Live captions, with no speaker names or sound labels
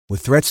With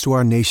threats to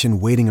our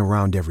nation waiting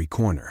around every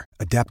corner,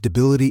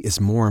 adaptability is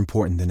more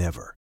important than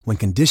ever. When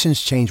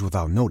conditions change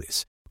without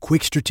notice,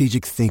 quick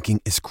strategic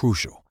thinking is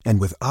crucial.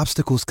 And with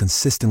obstacles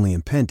consistently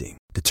impending,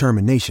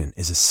 determination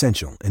is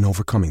essential in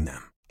overcoming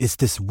them. It's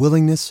this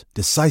willingness,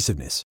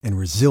 decisiveness, and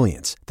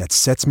resilience that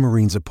sets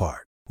Marines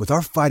apart. With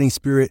our fighting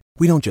spirit,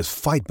 we don't just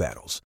fight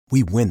battles,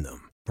 we win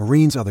them.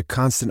 Marines are the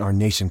constant our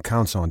nation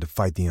counts on to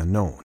fight the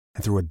unknown.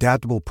 And through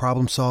adaptable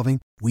problem solving,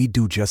 we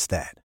do just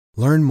that.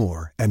 Learn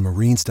more at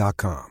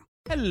marines.com.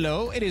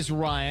 Hello, it is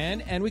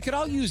Ryan, and we could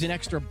all use an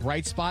extra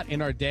bright spot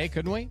in our day,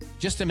 couldn't we?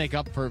 Just to make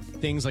up for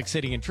things like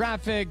sitting in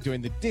traffic,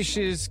 doing the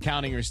dishes,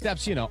 counting your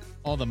steps,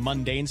 all the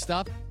mundane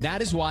stuff.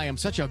 That is why I'm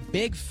such a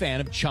big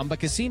fan of Chumba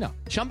Casino.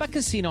 Chumba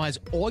Casino has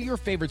all your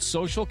favorite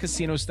social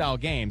casino-style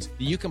games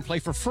that you can play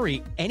for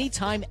free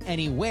anytime,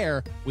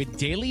 anywhere with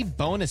daily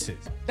bonuses.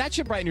 That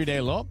should brighten your day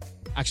a little.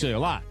 Actually, a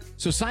lot.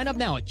 So sign up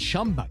now at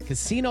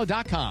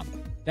ChumbaCasino.com.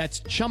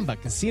 That's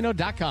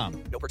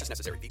ChumbaCasino.com. No purchase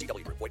necessary.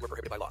 VGW Group. Void where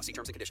prohibited by law. See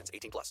terms and conditions.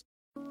 18+.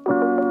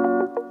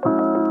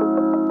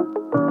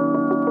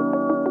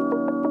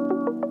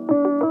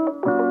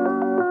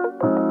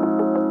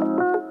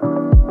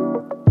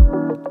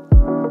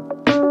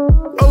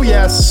 Oh,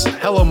 yes.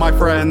 Hello, my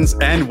friends,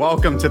 and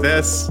welcome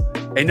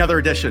to another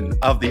edition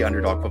of the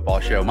Underdog Football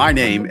Show. My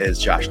name is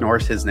Josh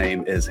Norris. His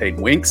name is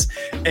Hayden Winks,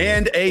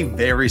 and a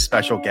very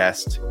special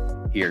guest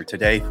here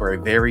today for a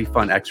very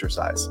fun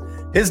exercise.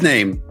 His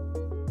name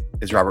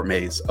is Robert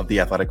Mays of the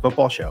Athletic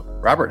Football Show.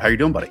 Robert, how you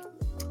doing, buddy?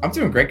 I'm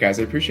doing great, guys.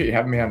 I appreciate you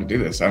having me on to do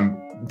this.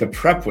 The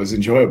prep was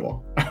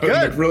enjoyable. I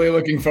was really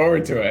looking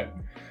forward to it.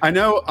 I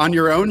know on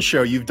your own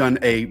show, you've done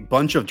a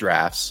bunch of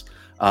drafts.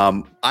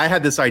 I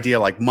had this idea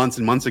like months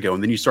and months ago,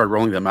 and then you started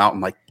rolling them out.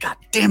 I'm like, God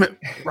damn it,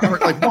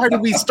 Robert, why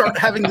did we start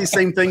having these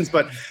same things?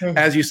 But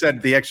as you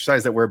said, the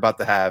exercise that we're about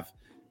to have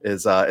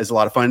is a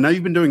lot of fun. Now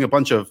you've been doing a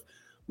bunch of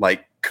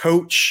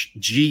coach,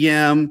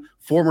 GM,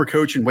 former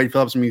coach in Wade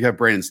Phillips. I mean, you have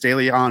Brandon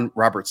Staley on,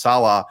 Robert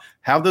Saleh.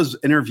 How have those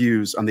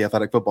interviews on the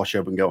Athletic Football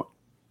Show been going?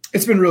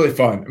 It's been really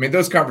fun. I mean,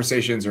 those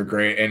conversations are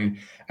great. And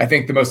I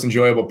think the most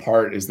enjoyable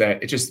part is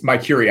that it's just my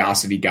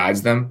curiosity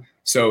guides them.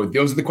 So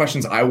those are the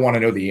questions I want to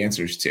know the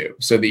answers to.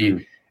 So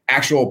the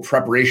actual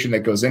preparation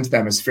that goes into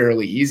them is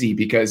fairly easy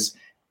because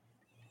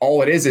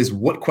all it is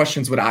what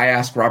questions would I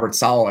ask Robert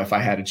Saleh if I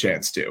had a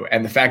chance to?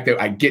 And the fact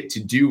that I get to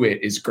do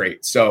it is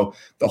great. So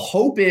the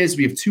hope is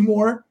we have two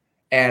more,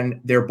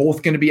 and they're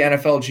both going to be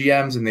NFL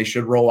GMs, and they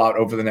should roll out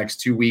over the next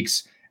 2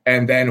 weeks.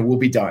 And then we'll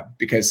be done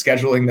because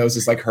scheduling those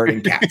is like herding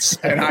cats.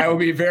 And I will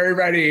be very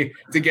ready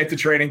to get to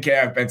training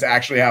camp and to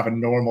actually have a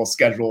normal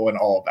schedule and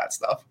all of that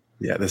stuff.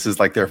 Yeah, this is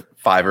like their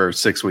 5 or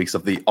 6 weeks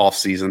of the off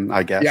season,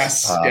 I guess.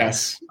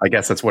 Yes. I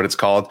guess that's what it's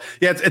called.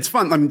 Yeah, it's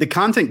fun. I mean, the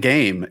content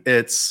game,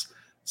 it's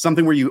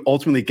something where you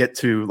ultimately get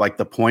to like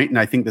the point, and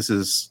I think this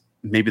is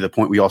maybe the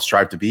point we all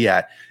strive to be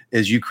at,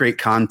 is you create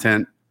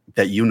content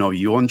that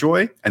you'll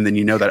enjoy, and then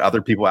that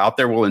other people out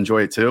there will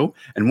enjoy it too.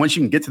 And once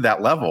you can get to that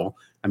level,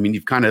 I mean,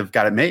 you've kind of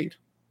got it made.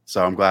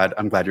 So I'm glad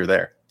you're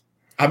there.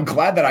 I'm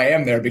glad that I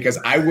am there because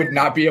I would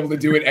not be able to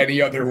do it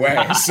any other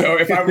way. So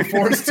if I were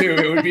forced to,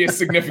 it would be a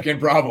significant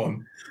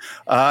problem.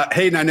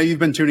 Hayden, I know you've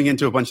been tuning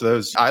into a bunch of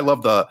those. I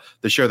love the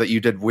show that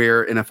you did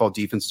where NFL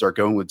defenses are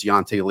going with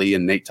Deontay Lee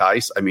and Nate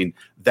Tice. I mean,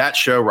 that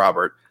show,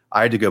 Robert,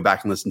 I had to go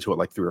back and listen to it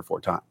like 3 or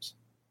 4 times.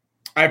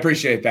 I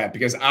appreciate that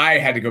because I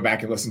had to go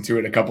back and listen to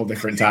it a couple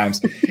different times.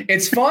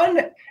 It's fun.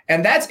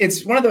 And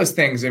it's one of those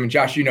things. I mean,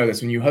 Josh, you know this,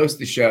 when you host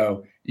the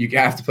show, you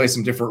have to play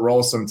some different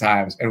roles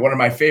sometimes. And one of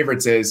my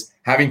favorites is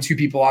having 2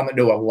 people on that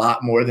know a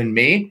lot more than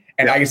me.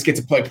 And I just get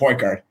to play point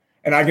guard,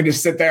 and I can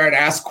just sit there and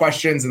ask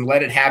questions and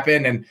let it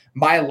happen. And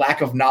my lack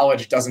of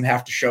knowledge doesn't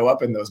have to show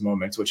up in those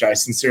moments, which I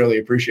sincerely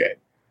appreciate.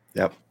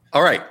 Yep.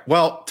 All right.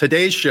 Well,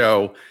 today's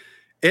show,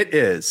 it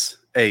is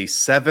a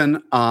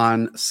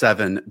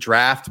 7-on-7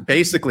 draft.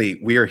 Basically,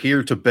 we are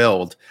here to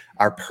build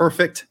our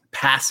perfect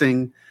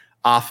passing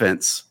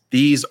offense.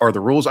 These are the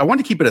rules. I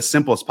wanted to keep it as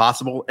simple as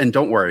possible. And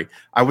don't worry,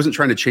 I wasn't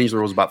trying to change the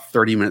rules about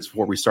 30 minutes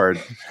before we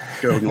started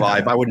going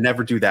live. I would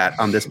never do that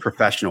on this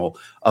professional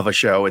of a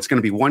show. It's going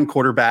to be 1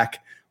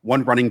 quarterback,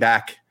 1 running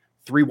back,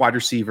 3 wide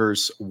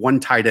receivers, 1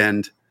 tight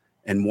end,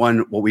 and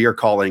 1 what we are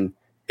calling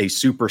a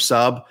super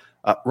sub.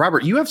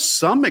 Robert, you have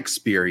some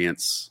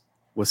experience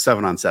with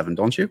 7-on-7,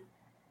 don't you?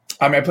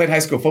 I played high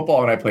school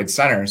football and I played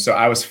center, so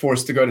I was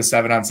forced to go to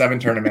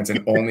 7-on-7 tournaments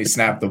and only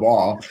snap the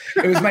ball.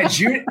 It was my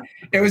junior.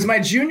 I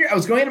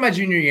was going into my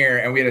junior year,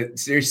 and we had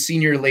a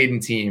senior laden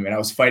team, and I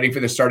was fighting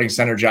for the starting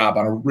center job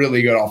on a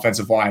really good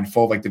offensive line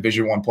full of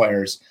Division I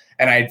players.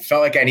 And I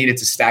felt like I needed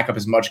to stack up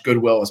as much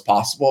goodwill as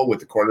possible with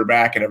the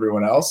quarterback and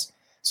everyone else.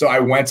 So I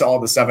went to all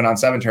the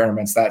 7-on-7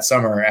 tournaments that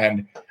summer,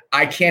 and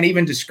I can't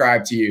even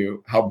describe to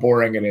you how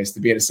boring it is to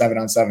be at a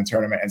 7-on-7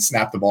 tournament and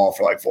snap the ball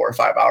for 4 or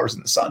 5 hours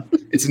in the sun.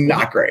 It's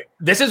not great.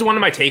 This is one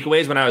of my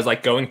takeaways when I was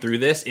going through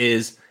this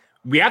is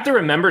we have to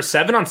remember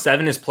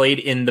 7-on-7 is played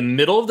in the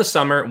middle of the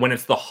summer when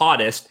it's the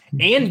hottest,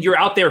 and you're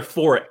out there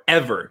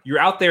forever. You're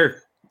out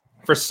there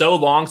for so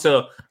long.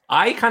 So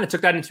I kind of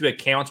took that into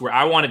account where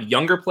I wanted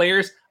younger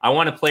players. I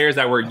wanted players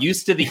that were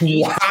used to the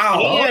heat.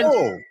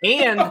 Wow.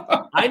 And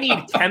I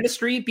need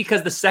chemistry,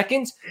 because the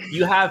second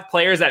you have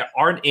players that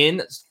aren't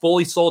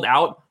fully sold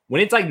out,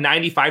 when it's like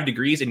 95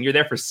 degrees and you're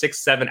there for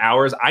 6-7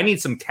 hours, I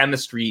need some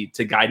chemistry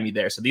to guide me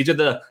there. So these are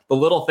the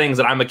little things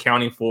that I'm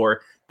accounting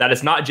for, that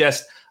it's not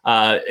just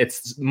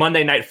it's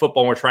Monday Night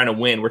Football and we're trying to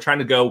win. We're trying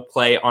to go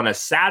play on a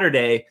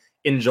Saturday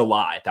in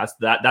July. That's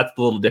the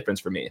little difference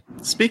for me.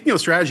 Speaking of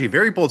strategy,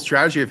 very bold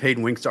strategy of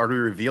Hayden Winks to already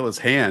reveal his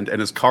hand and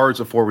his cards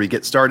before we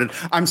get started.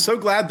 I'm so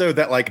glad though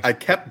that like I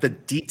kept the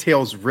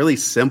details really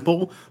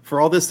simple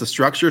for all this, the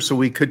structure, so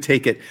we could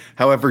take it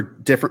however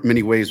different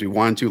many ways we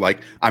wanted to.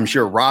 Like, I'm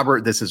sure,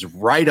 Robert, this is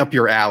right up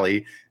your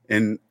alley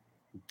in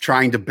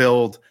trying to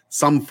build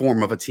some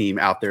form of a team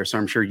out there. So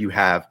I'm sure you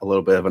have a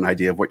little bit of an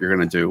idea of what you're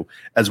going to do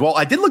as well.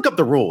 I did look up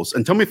the rules,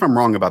 and tell me if I'm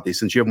wrong about these,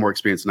 since you have more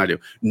experience than I do.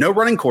 No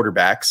running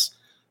quarterbacks,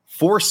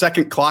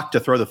 4-second clock to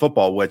throw the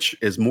football, which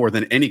is more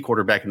than any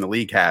quarterback in the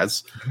league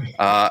has.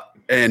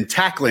 And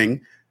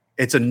tackling,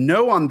 it's a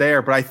no on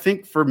there, but I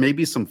think for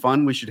maybe some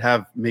fun, we should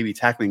have maybe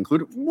tackling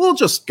included. We'll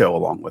just go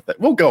along with it.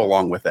 We'll go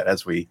along with it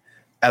as we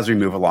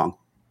move along.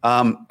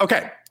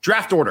 Okay,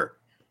 draft order.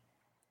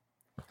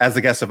 As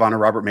the guest of honor,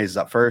 Robert Mays is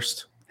up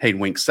first, Hayden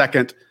Winks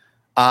second.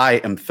 I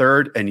am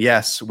third, and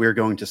yes, we're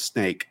going to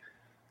snake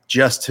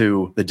just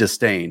to the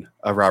disdain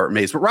of Robert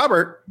Mays. But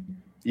Robert,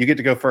 you get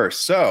to go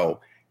first. So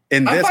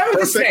in this, I'm fine with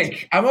the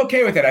snake. I'm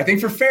okay with it. I think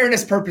for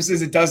fairness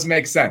purposes, it does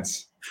make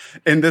sense.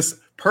 In this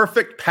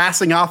perfect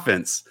passing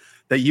offense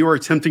that you are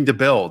attempting to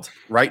build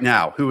right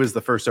now, who is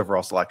the first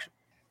overall selection?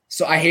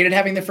 So I hated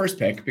having the first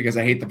pick, because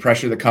I hate the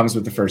pressure that comes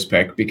with the first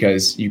pick,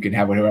 because you can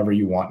have whoever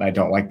you want, and I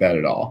don't like that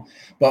at all.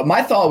 But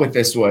my thought with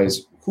this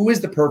was, who is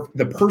the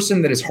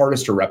person that is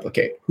hardest to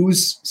replicate?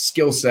 Whose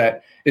skill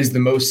set is the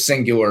most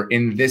singular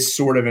in this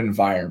sort of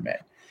environment?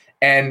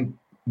 And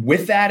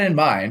with that in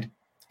mind,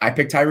 I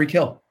picked Tyreek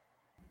Hill.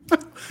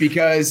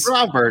 Because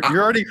Robert,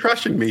 you're already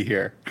crushing me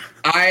here.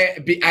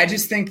 I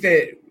just think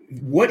that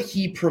what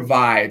he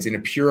provides in a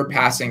pure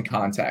passing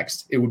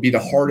context, it would be the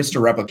hardest to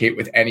replicate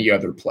with any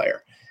other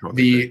player.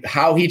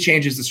 How he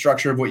changes the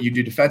structure of what you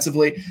do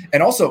defensively,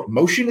 and also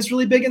motion is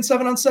really big in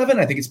 7-on-7.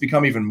 I think it's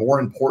become even more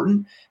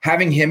important.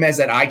 Having him as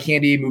that eye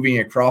candy moving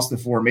across the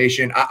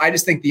formation, I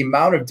just think the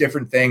amount of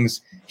different things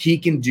he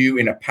can do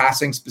in a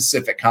passing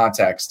specific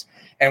context,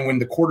 and when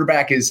the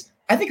quarterback is,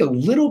 I think, a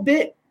little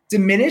bit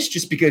diminished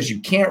just because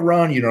you can't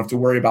run, you don't have to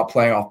worry about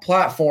playing off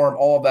platform,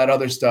 all of that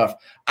other stuff.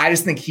 I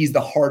just think he's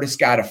the hardest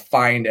guy to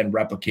find and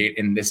replicate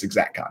in this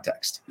exact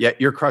context. Yeah,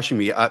 you're crushing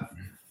me.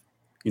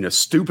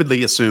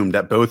 Stupidly assumed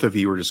that both of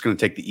you were just going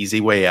to take the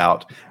easy way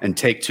out and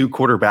take two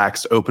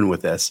quarterbacks to open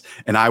with this.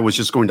 And I was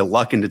just going to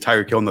luck into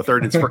Tyreek Hill in the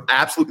third. It's for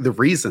absolutely the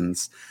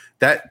reasons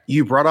that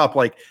you brought up.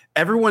 Like,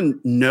 everyone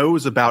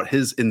knows about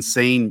his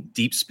insane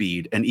deep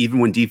speed. And even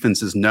when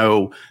defenses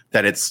know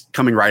that it's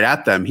coming right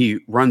at them, he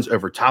runs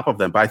over top of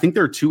them. But I think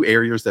there are two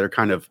areas that are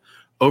kind of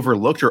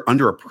overlooked or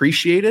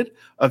underappreciated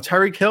of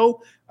Tyreek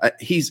Hill.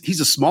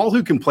 He's a small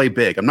who can play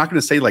big. I'm not going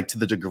to say like to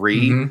the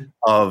degree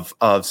of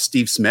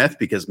Steve Smith,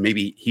 because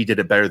maybe he did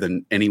it better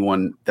than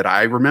anyone that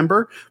I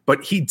remember,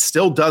 but he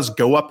still does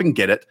go up and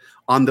get it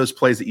on those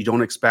plays that you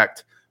don't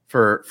expect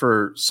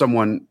for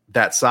someone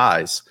that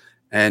size.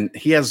 And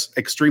he has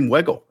extreme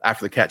wiggle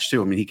after the catch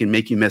too. I mean, he can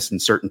make you miss in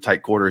certain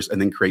tight quarters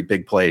and then create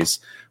big plays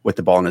with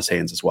the ball in his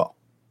hands as well.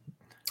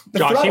 The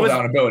throttle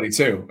down ability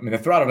too. I mean, the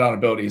throttle down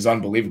ability is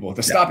unbelievable.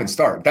 The stop and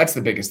start, that's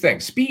the biggest thing.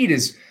 Speed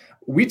is,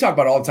 we talk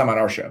about all the time on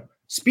our show.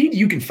 Speed,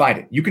 you can find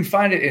it. You can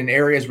find it in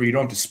areas where you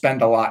don't have to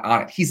spend a lot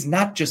on it. He's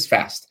not just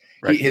fast.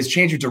 Right. His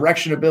change of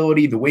direction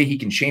ability, the way he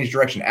can change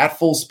direction at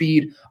full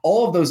speed,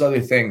 all of those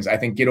other things I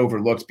think get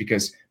overlooked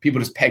because people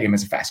just peg him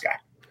as a fast guy.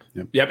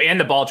 Yep, and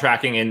the ball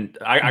tracking. And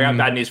I got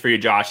bad news for you,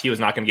 Josh. He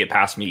was not going to get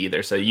past me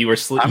either. So you were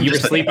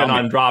sleeping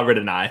on Robert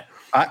and I.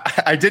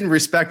 I didn't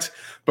respect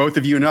both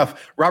of you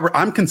enough. Robert,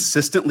 I'm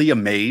consistently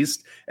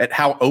amazed at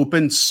how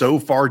open so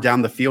far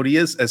down the field he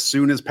is as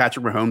soon as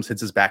Patrick Mahomes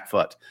hits his back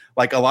foot.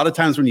 Like, a lot of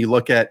times when you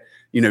look at,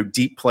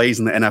 deep plays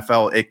in the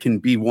NFL, it can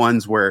be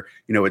ones where,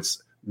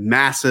 it's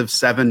massive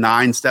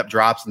 7-9 step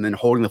drops and then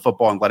holding the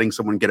football and letting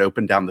someone get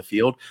open down the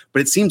field.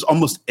 But it seems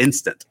almost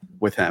instant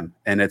with him.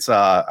 And it's,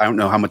 I don't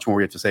know how much more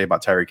we have to say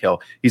about Tyreek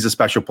Hill. He's a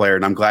special player,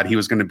 and I'm glad he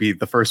was going to be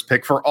the first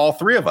pick for all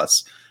three of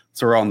us.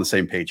 So we're all on the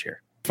same page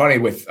here. Funny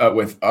with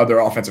other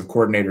offensive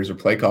coordinators or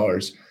play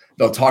callers,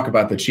 they'll talk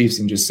about the Chiefs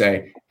and just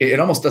say it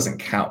almost doesn't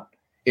count.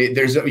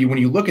 When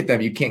you look at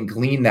them, you can't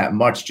glean that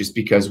much, just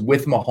because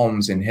with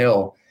Mahomes and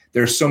Hill,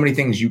 there's so many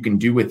things you can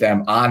do with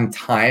them on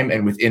time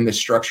and within the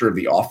structure of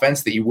the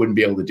offense that you wouldn't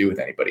be able to do with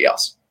anybody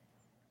else.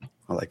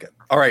 I like it.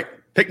 All right,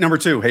 pick number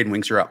 2, Hayden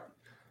Winks, you're up.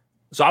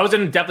 So I was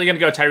definitely going to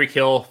go Tyreek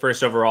Hill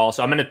first overall.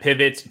 So I'm going to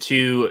pivot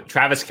to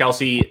Travis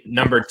Kelce,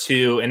 number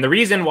 2. And the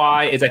reason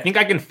why is I think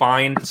I can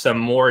find some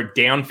more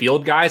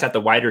downfield guys at the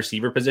wide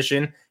receiver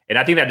position. And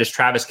I think that just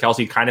Travis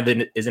Kelce kind of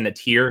is in a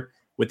tier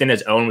within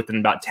his own, within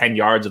about 10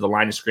 yards of the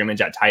line of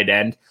scrimmage at tight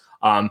end.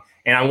 And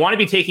I want to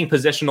be taking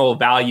positional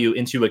value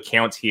into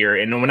account here.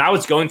 And when I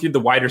was going through the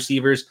wide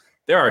receivers,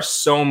 there are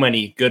so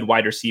many good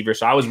wide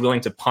receivers. So I was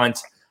willing to punt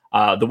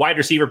the wide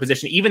receiver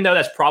position, even though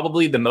that's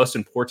probably the most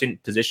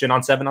important position on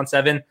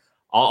 7-on-7.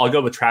 I'll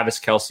go with Travis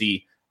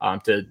Kelce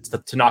to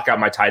knock out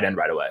my tight end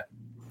right away.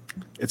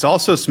 It's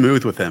also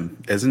smooth with him,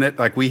 isn't it?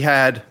 Like we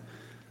had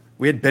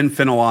Ben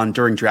Fennell on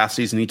during draft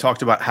season. He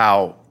talked about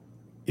how,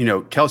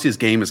 Kelce's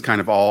game is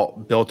kind of all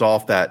built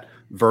off that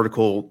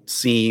vertical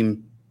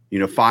seam,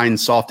 find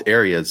soft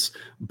areas.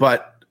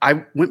 But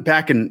I went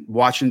back and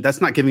watched, and that's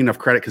not giving enough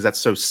credit because that's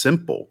so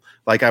simple.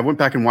 Like I went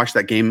back and watched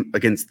that game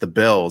against the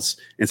Bills.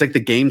 And it's like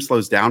the game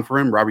slows down for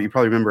him. Robert, you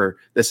probably remember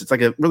this. It's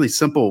like a really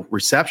simple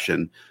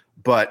reception,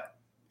 but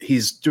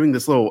he's doing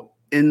this little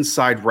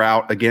inside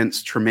route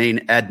against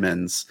Tremaine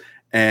Edmonds,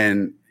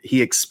 and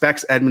he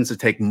expects Edmonds to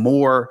take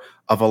more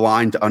of a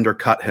line to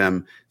undercut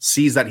him,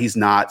 sees that he's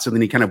not. So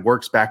then he kind of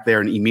works back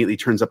there and immediately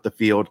turns up the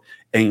field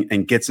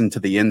and gets into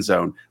the end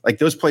zone. Like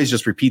those plays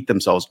just repeat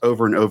themselves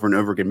over and over and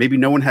over again. Maybe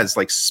no one has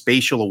like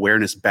spatial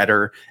awareness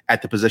better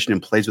at the position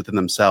and plays within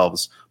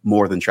themselves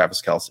more than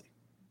Travis Kelce.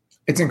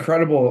 It's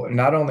incredible.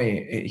 Not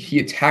only he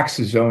attacks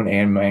his zone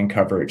and man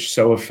coverage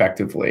so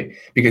effectively,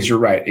 because you're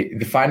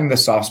right, finding the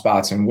soft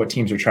spots and what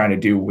teams are trying to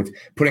do with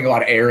putting a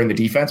lot of air in the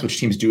defense, which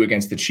teams do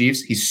against the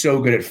Chiefs. He's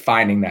so good at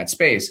finding that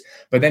space.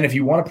 But then if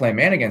you want to play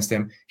man against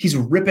him, he's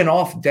ripping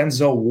off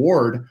Denzel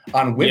Ward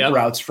on whip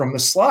routes from the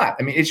slot.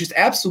 I mean, it's just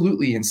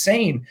absolutely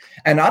insane.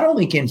 And not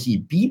only can he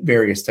beat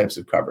various types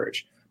of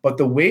coverage, but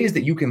the ways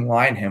that you can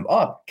line him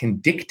up can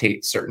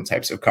dictate certain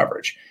types of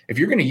coverage. If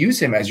you're going to use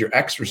him as your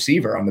X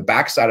receiver on the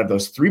backside of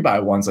those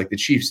 3x1s like the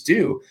Chiefs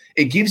do,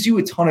 it gives you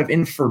a ton of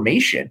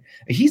information.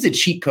 He's a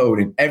cheat code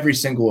in every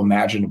single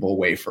imaginable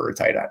way for a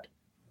tight end.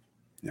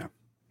 Yeah,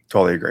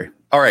 totally agree.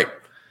 All right.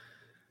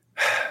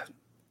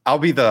 I'll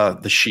be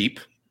the sheep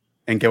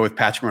and go with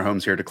Patrick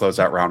Mahomes here to close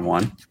out round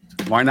one.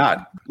 Why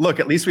not? Look,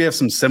 at least we have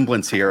some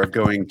semblance here of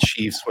going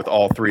Chiefs with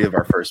all three of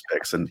our first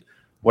picks, and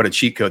what a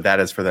cheat code that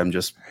is for them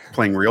just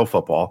playing real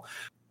football.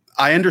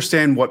 I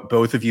understand what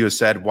both of you have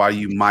said, why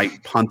you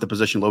might punt the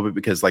position a little bit,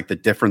 because like the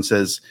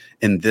differences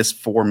in this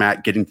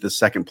format, getting to the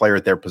second player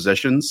at their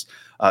positions.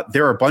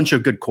 There are a bunch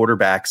of good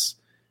quarterbacks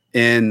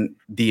in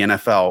the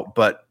NFL,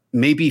 but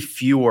maybe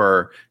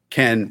fewer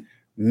can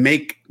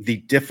make the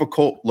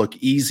difficult look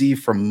easy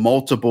from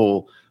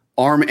multiple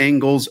arm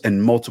angles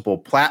and multiple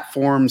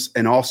platforms.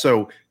 And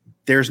also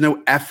there's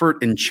no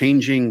effort in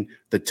changing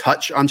the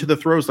touch onto the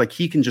throws. Like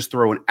he can just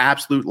throw an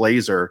absolute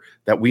laser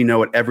that we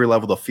know at every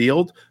level of the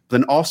field. But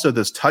then also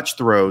those touch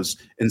throws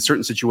in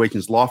certain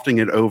situations, lofting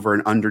it over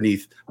and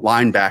underneath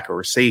linebacker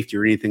or safety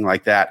or anything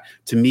like that.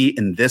 To me,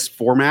 in this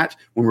format,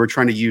 when we're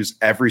trying to use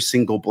every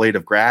single blade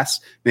of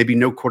grass, maybe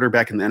no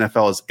quarterback in the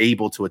NFL is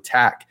able to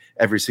attack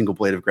every single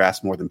blade of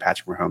grass more than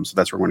Patrick Mahomes. So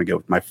that's where I'm going to go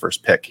with my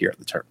first pick here at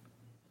the turn.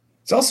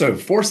 It's also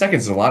 4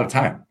 seconds is a lot of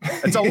time.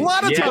 It's a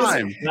lot of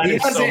time. That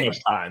is so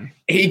much time.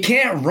 He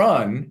can't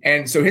run.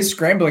 And so his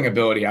scrambling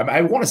ability,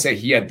 I want to say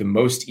he had the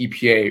most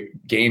EPA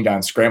gained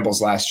on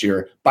scrambles last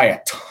year by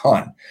a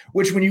ton,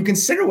 which when you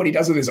consider what he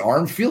does with his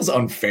arm feels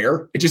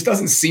unfair. It just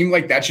doesn't seem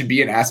like that should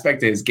be an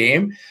aspect of his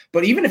game.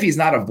 But even if he's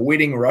not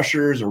avoiding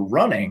rushers or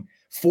running,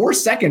 4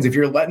 seconds, if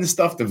you're letting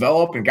stuff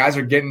develop and guys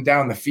are getting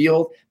down the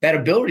field, that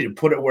ability to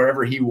put it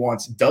wherever he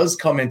wants does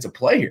come into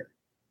play here.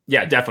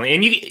 Yeah, definitely.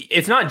 And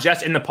it's not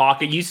just in the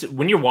pocket.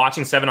 When you're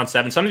watching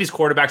 7-on-7, some of these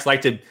quarterbacks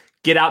like to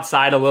get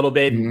outside a little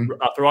bit,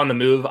 throw on the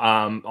move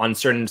on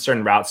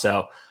certain routes.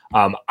 So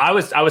I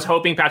was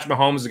hoping Patrick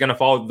Mahomes is going to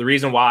fall. The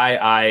reason why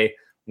I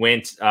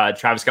went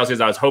Travis Kelce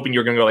is I was hoping you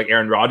were going to go like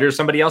Aaron Rodgers or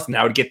somebody else, and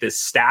I would get this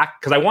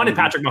stack because I wanted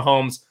Patrick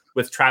Mahomes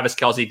with Travis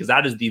Kelce because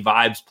that is the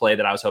vibes play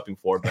that I was hoping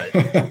for,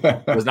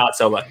 but was not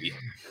so lucky.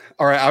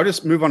 All right, I'll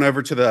just move on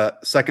over to the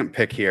second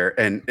pick here.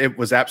 And it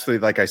was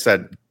absolutely, like I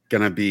said,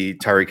 going to be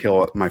Tyreek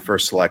Hill at my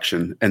first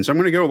selection. And so I'm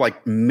going to go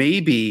like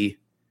maybe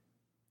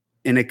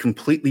in a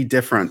completely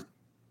different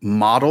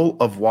model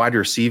of wide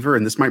receiver.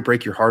 And this might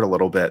break your heart a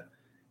little bit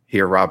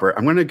here, Robert.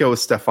 I'm going to go with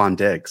Stephon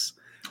Diggs.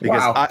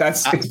 Wow,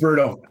 it's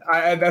brutal.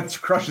 That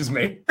crushes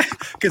me.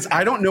 Because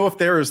I don't know if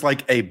there is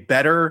like a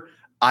better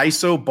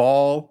ISO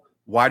ball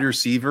wide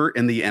receiver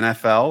in the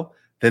NFL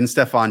than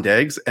Stephon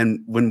Diggs. And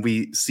when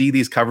we see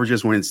these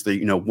coverages, when it's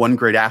the, one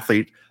great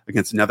athlete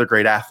against another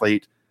great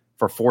athlete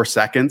for 4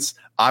 seconds,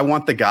 I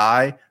want the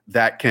guy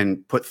that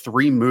can put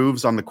 3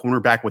 moves on the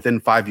cornerback within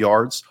 5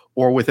 yards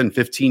or within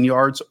 15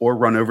 yards or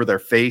run over their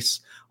face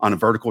on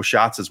vertical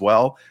shots as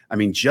well. I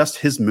mean, just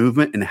his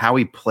movement and how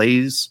he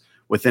plays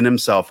within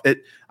himself.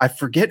 I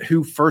forget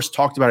who first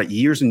talked about it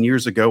years and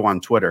years ago on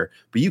Twitter,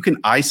 but you can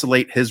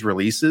isolate his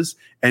releases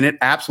and it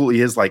absolutely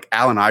is like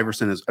Allen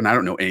Iverson is, and I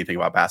don't know anything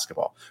about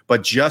basketball,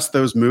 but just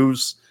those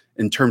moves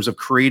in terms of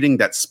creating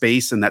that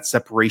space and that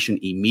separation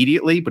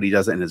immediately, but he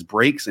does it in his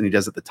breaks and he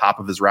does it at the top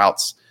of his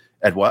routes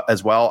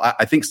as well.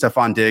 I think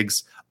Stephon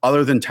Diggs,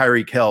 other than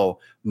Tyreek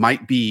Hill,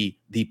 might be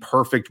the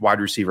perfect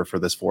wide receiver for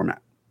this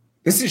format.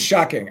 This is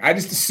shocking. I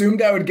just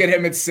assumed I would get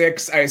him at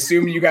 6. I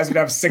assumed you guys would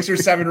have 6 or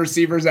 7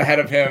 receivers ahead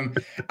of him.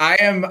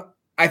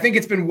 I think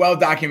it's been well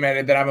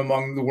documented that I'm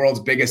among the world's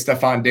biggest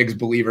Stephon Diggs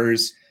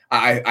believers.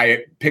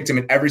 I picked him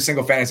in every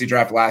single fantasy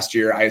draft last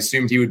year. I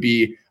assumed he would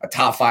be a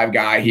top 5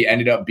 guy. He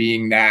ended up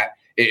being that.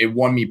 It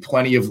won me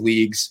plenty of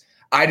leagues.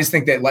 I just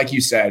think that, like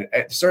you said,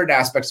 at certain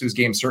aspects of his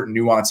game, certain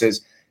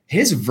nuances,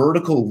 his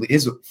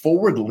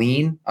forward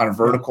lean on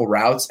vertical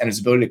routes and his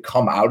ability to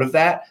come out of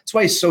that. That's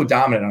why he's so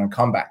dominant on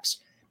comebacks,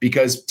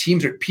 because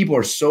people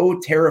are so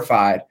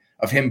terrified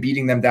of him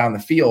beating them down the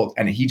field,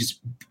 and he just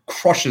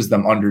crushes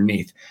them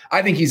underneath.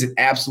 I think he's an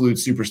absolute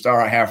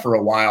superstar. I have for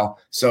a while.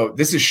 So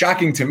this is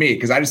shocking to me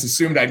because I just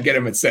assumed I'd get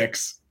him at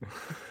 6.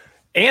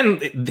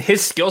 And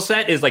his skill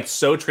set is like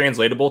so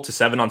translatable to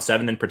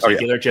 7-on-7 in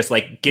particular, just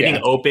like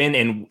getting open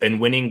and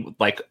winning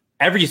like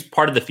every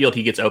part of the field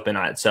he gets open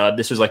on. So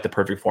this is like the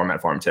perfect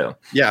format for him too.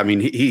 Yeah, I mean,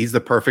 he's the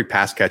perfect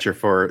pass catcher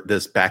for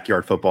this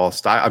backyard football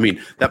style. I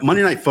mean, that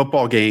Monday Night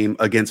Football game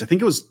against, I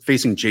think it was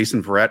facing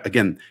Jason Verrett.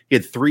 Again, he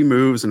had 3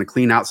 moves and a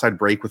clean outside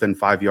break within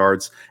 5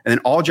 yards. And then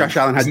all Josh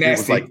Allen had to do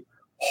was like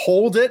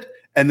hold it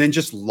and then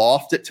just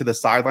loft it to the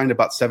sideline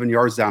about 7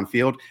 yards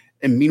downfield.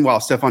 And meanwhile,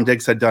 Stephon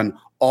Diggs had done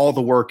all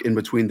the work in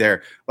between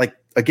there. Like,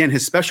 again,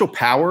 his special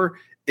power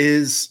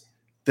is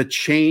the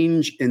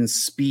change in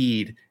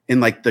speed in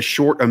like the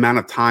short amount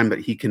of time that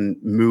he can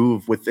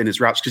move within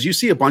his routes. Because you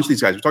see a bunch of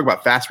these guys, we talk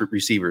about fast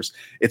receivers.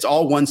 It's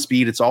all one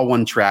speed. It's all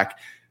one track.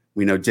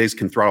 We know Diggs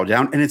can throttle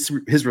down, and it's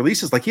his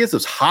releases. Like, he has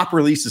those hop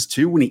releases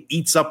too, when he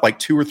eats up like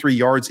 2 or 3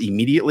 yards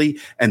immediately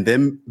and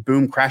then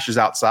boom, crashes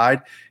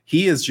outside.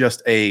 He is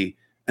just an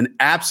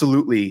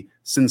absolutely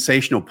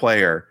sensational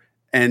player.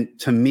 And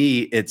to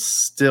me, it's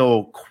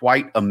still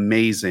quite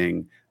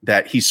amazing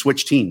that he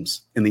switched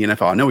teams in the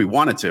NFL. I know he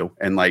wanted to,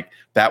 and like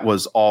that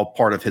was all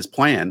part of his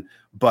plan,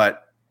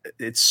 but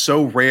it's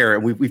so rare.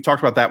 And we've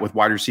talked about that with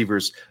wide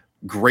receivers,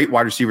 great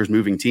wide receivers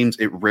moving teams.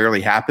 It rarely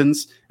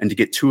happens. And to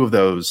get 2 of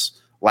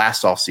those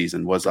last off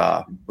season was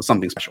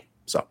something special.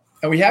 So,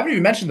 and we haven't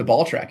even mentioned the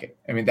ball tracking.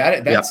 I mean,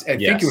 I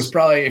think it was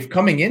probably, if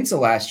coming into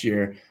last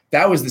year,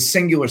 that was the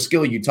singular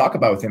skill you talk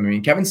about with him. I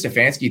mean, Kevin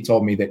Stefanski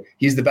told me that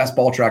he's the best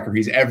ball tracker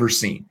he's ever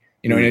seen,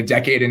 in a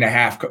decade and a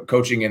half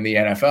coaching in the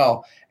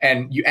NFL.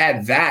 And you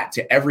add that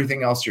to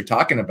everything else you're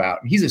talking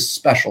about, he's a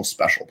special,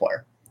 special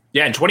player.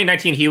 Yeah, in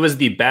 2019, he was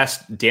the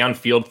best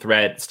downfield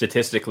threat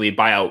statistically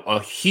by a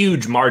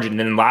huge margin. And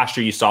then last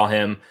year you saw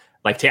him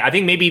I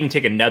think maybe even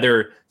take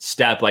another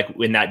step like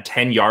in that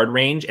 10-yard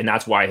range. And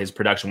that's why his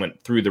production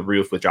went through the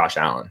roof with Josh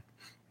Allen.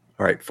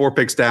 All right, 4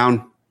 picks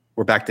down.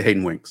 We're back to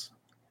Hayden Winks.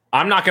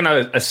 I'm not going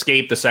to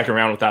escape the second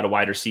round without a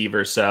wide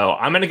receiver. So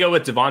I'm going to go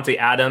with Davante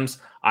Adams.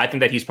 I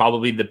think that he's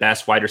probably the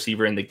best wide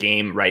receiver in the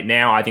game right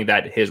now. I think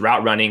that his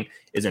route running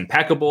is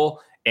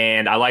impeccable.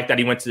 And I like that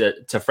he went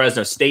to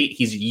Fresno State.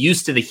 He's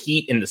used to the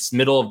heat in the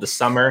middle of the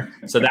summer.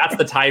 So that's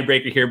the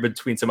tiebreaker here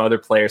between some other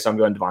players. So I'm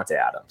going Davante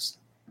Adams.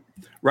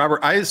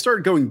 Robert, I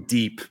started going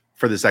deep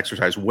for this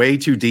exercise, way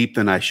too deep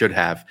than I should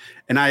have.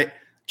 And I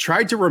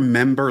tried to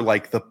remember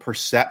like the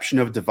perception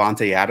of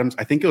Davante Adams.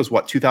 I think it was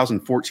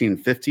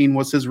 2014-15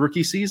 was his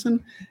rookie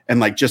season, and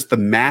like just the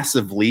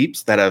massive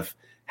leaps that have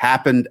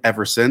happened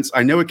ever since.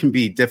 I know it can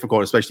be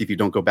difficult, especially if you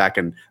don't go back,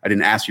 and I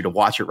didn't ask you to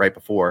watch it right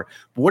before.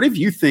 But what do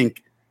you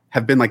think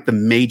have been like the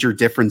major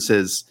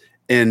differences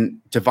in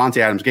Davante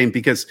Adams' game?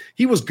 Because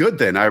he was good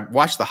then. I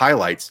watched the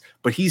highlights,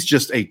 but he's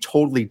just a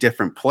totally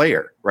different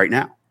player right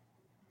now.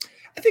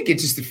 I think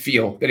it's just the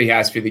feel that he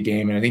has for the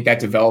game. And I think that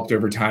developed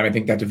over time. I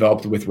think that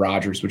developed with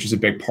Rodgers, which is a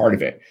big part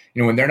of it.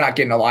 When they're not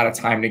getting a lot of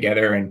time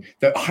together, and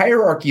the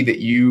hierarchy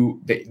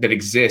that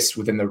exists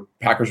within the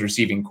Packers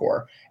receiving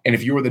core. And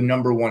if you were the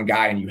number one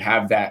guy and you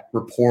have that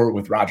rapport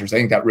with Rodgers, I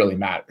think that really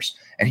matters.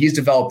 And he's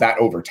developed that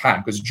over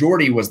time, because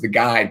Jordy was the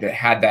guy that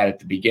had that at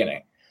the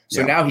beginning.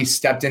 So now he's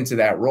stepped into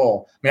that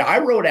role. I mean, I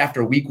wrote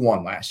after week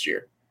 1 last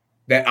year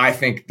that I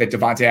think that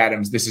Davante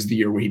Adams, this is the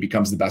year where he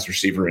becomes the best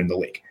receiver in the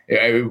league.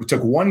 It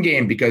took one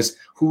game because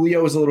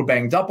Julio was a little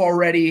banged up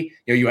already.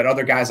 You had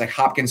other guys like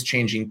Hopkins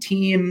changing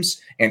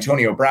teams.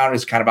 Antonio Brown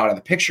is kind of out of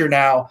the picture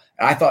now.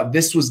 And I thought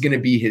this was going to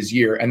be his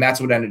year, and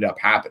that's what ended up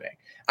happening.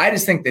 I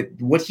just think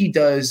that what he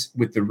does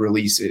with the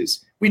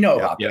releases, we know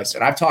about this.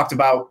 And I've talked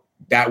about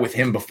that with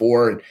him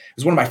before. It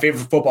was one of my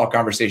favorite football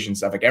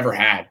conversations I've ever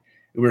had.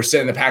 We were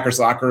sitting in the Packers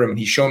locker room, and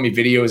he's showing me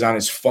videos on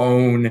his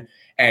phone,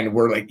 and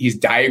he's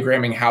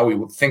diagramming how he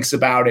thinks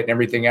about it and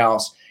everything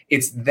else.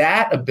 It's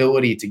that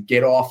ability to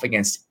get off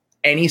against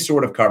any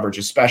sort of coverage,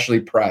 especially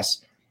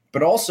press,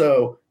 but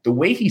also the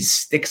way he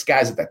sticks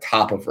guys at the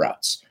top of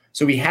routes.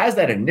 So he has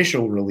that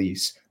initial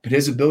release, but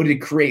his ability to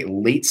create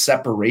late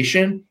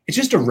separation, it's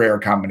just a rare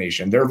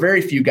combination. There are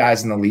very few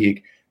guys in the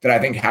league that I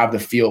think have the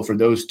feel for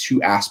those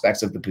two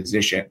aspects of the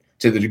position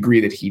to the degree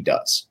that he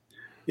does.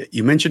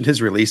 You mentioned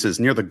his releases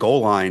near the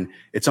goal line.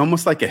 It's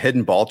almost like a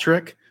hidden ball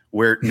trick,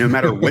 where no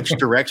matter which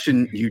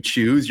direction you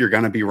choose, you're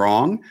going to be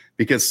wrong,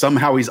 because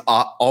somehow he's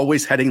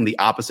always heading the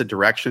opposite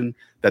direction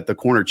that the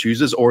corner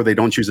chooses, or they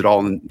don't choose at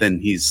all, and then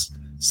he's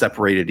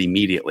separated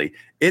immediately.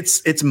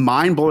 It's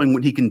mind-blowing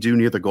what he can do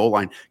near the goal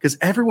line, because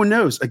everyone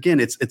knows, again,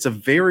 it's a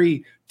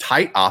very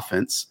tight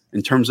offense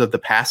in terms of the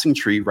passing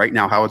tree right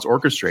now, how it's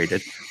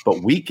orchestrated,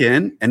 but week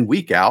in and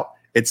week out,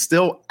 it's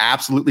still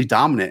absolutely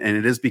dominant. And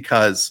it is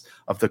because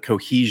of the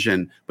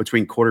cohesion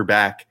between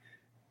quarterback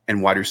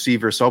and wide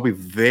receiver. So I'll be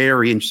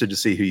very interested to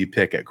see who you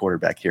pick at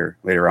quarterback here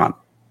later on.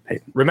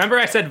 Remember,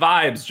 I said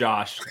vibes,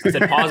 Josh. I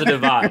said positive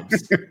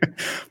vibes.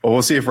 Well,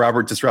 we'll see if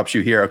Robert disrupts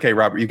you here. Okay,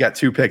 Robert, you got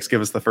 2 picks. Give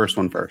us the first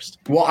one first.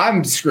 Well,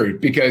 I'm screwed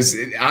because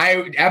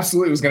I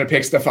absolutely was going to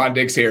pick Stephon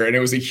Diggs here, and it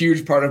was a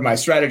huge part of my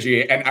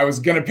strategy. And I was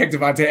going to pick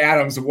Davante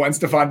Adams when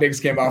Stephon Diggs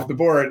came off the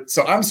board.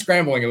 So I'm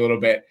scrambling a little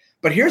bit.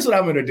 But here's what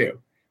I'm going to do.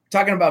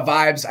 Talking about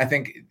vibes, I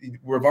think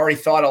we've already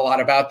thought a lot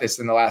about this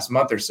in the last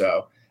month or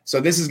so. So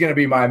this is going to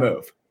be my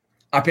move.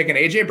 I'm picking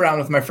A.J. Brown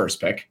with my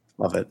first pick.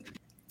 Love it.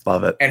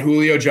 Love it. And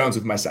Julio Jones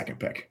with my second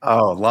pick.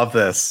 Oh, love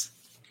this.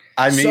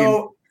 I mean,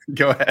 so,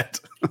 go ahead.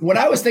 What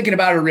I was thinking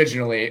about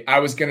originally, I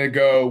was going to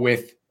go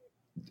with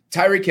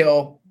Tyreek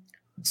Hill,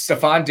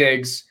 Stephon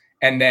Diggs,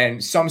 and then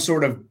some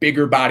sort of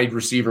bigger bodied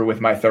receiver with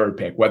my third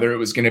pick, whether it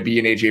was going to be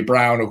an A.J.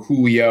 Brown or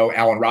Julio,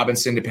 Allen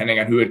Robinson, depending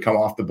on who had come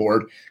off the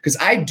board. Because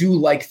I do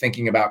like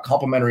thinking about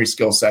complementary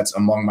skill sets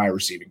among my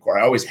receiving core.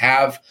 I always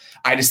have.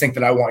 I just think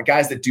that I want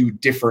guys that do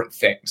different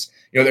things.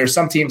 You know, there are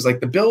some teams like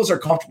the Bills are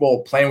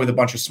comfortable playing with a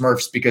bunch of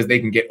Smurfs because they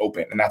can get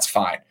open, and that's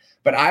fine.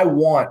 But I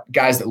want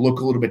guys that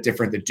look a little bit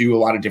different, that do a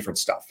lot of different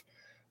stuff.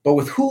 But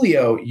with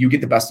Julio, you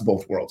get the best of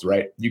both worlds,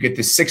 right? You get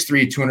this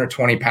 6'3",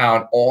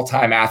 220-pound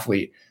all-time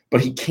athlete,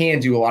 but he can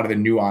do a lot of the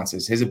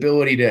nuances. His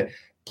ability to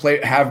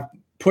have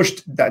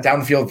pushed down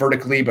the field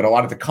vertically, but a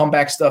lot of the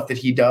comeback stuff that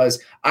he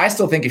does. I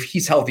still think if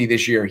he's healthy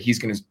this year, he's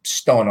going to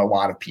stun a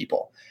lot of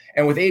people.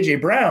 And with A.J.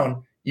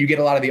 Brown, you get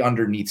a lot of the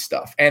underneath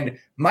stuff. And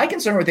my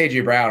concern with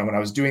A.J. Brown when I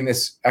was doing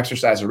this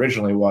exercise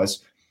originally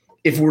was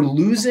if we're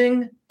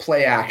losing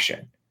play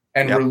action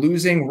and we're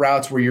losing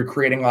routes where you're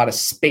creating a lot of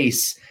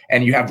space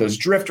and you have those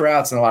drift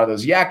routes and a lot of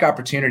those yak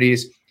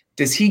opportunities,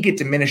 does he get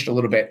diminished a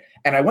little bit?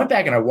 And I went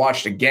back and I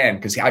watched again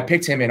because I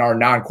picked him in our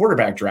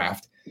non-quarterback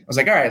draft. I was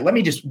like, all right, let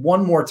me just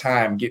one more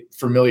time get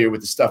familiar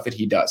with the stuff that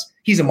he does.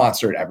 He's a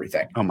monster at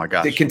everything. Oh, my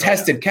gosh. The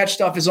contested catch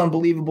stuff is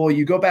unbelievable.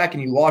 You go back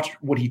and you watch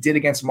what he did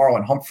against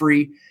Marlon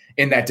Humphrey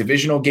in that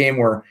divisional game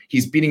where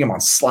he's beating him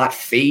on slot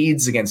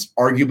fades against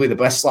arguably the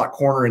best slot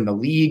corner in the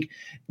league.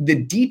 The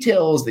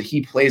details that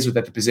he plays with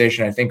at the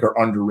position, I think, are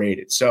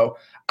underrated. So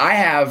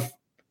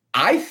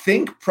I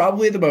think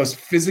probably the most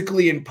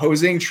physically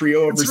imposing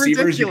trio of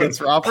receivers you can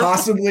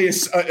possibly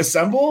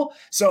assemble.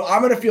 So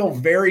I'm going to feel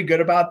very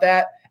good about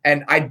that.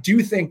 And I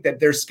do think that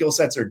their skill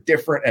sets are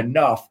different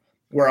enough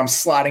where I'm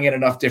slotting in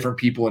enough different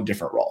people in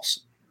different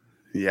roles.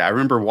 Yeah, I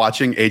remember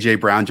watching A.J.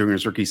 Brown during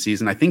his rookie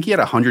season. I think he had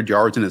 100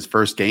 yards in his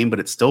first game, but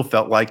it still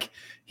felt like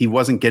he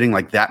wasn't getting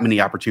like that many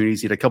opportunities.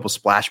 He had a couple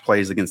splash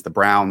plays against the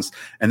Browns.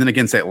 And then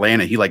against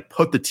Atlanta, he like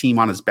put the team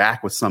on his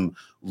back with some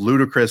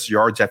ludicrous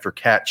yards after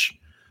catch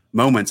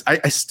moments.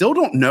 I still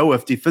don't know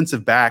if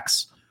defensive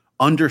backs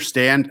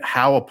understand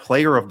how a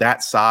player of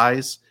that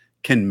size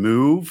can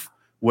move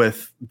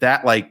with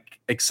that like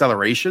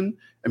acceleration.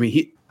 I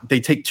mean, they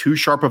take too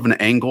sharp of an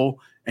angle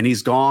and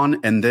he's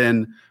gone. And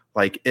then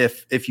like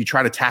if you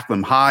try to tackle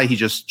him high, he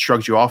just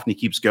shrugs you off and he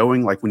keeps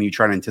going. Like when you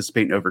try to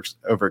anticipate and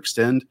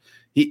overextend,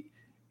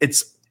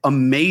 it's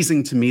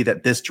amazing to me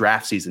that this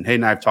draft season,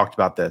 Hayden and I have talked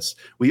about this.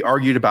 We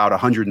argued about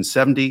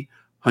 170,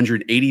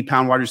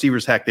 180-pound wide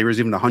receivers. Heck, there was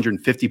even a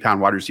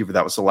 150-pound wide receiver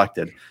that was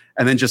selected.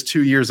 And then just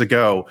 2 years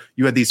ago,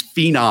 you had these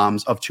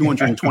phenoms of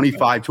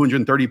 225,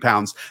 230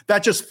 pounds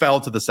that just fell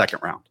to the second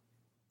round.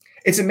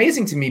 It's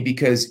amazing to me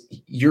because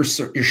you're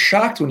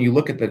shocked when you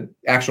look at the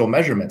actual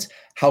measurements,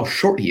 how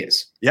short he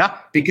is. Yeah.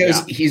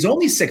 Because he's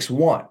only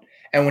 6'1",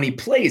 and when he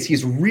plays,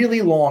 he's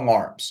really long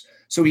arms.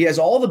 So he has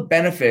all the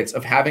benefits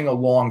of having a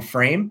long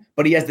frame,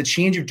 but he has the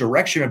change of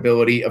direction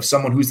ability of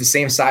someone who's the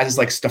same size as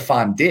like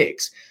Stephon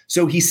Diggs.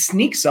 So he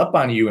sneaks up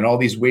on you in all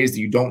these ways that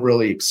you don't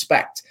really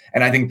expect.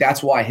 And I think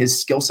that's why his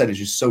skill set is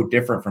just so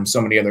different from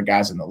so many other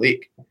guys in the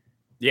league.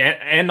 Yeah,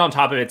 and on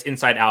top of it, it's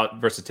inside-out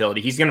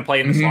versatility. He's going to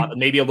play in the slot,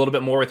 maybe a little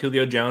bit more with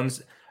Julio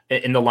Jones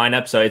in the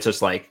lineup. So it's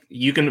just like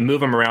you can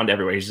move him around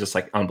everywhere. He's just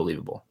like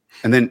unbelievable.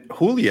 And then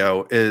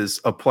Julio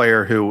is a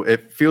player who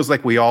it feels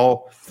like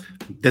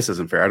this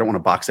isn't fair. I don't want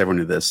to box everyone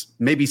into this.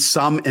 Maybe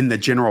some in the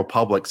general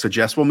public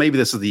suggest, well, maybe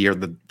this is the year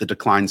the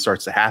decline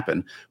starts to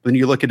happen. But then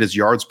you look at his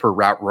yards per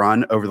route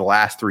run over the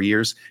last 3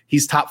 years.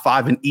 He's top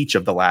 5 in each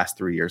of the last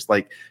 3 years.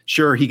 Like,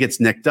 sure, he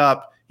gets nicked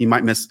up. He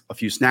might miss a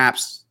few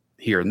snaps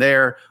here and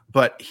there,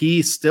 but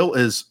he still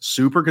is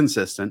super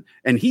consistent.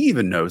 And he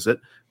even knows it,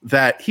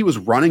 that he was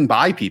running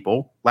by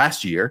people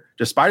last year,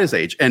 despite his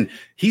age. And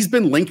he's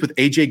been linked with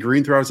A.J.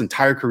 Green throughout his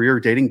entire career,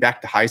 dating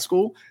back to high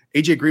school.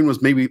 A.J. Green was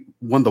maybe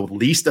one of the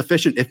least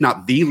efficient, if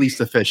not the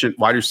least efficient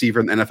wide receiver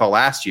in the NFL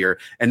last year.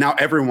 And now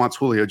everyone wants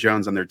Julio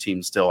Jones on their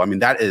team still. I mean,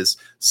 that is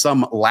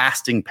some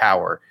lasting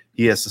power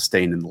he has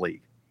sustained in the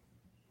league.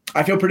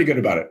 I feel pretty good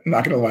about it. I'm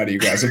not going to lie to you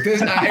guys. It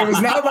was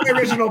not my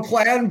original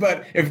plan,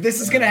 but if this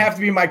is going to have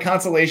to be my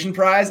consolation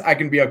prize, I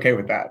can be okay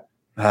with that.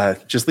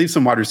 Just leave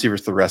some wide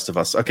receivers to the rest of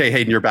us. Okay,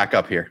 Hayden, you're back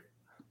up here.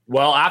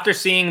 Well, after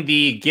seeing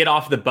the get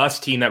off the bus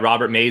team that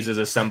Robert Mays has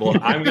assembled,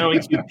 I'm going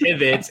to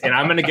pivot and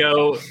I'm going to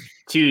go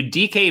to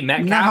DK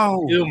Metcalf,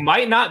 who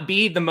might not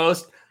be the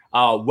most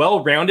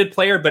well-rounded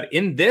player, but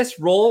in this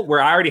role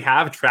where I already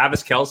have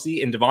Travis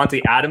Kelce and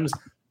Devontae Adams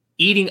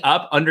eating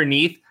up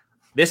underneath,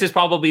 this is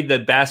probably the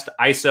best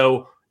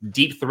ISO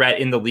deep threat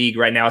in the league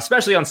right now,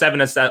 especially on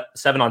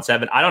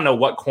 7-on-7. I don't know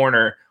what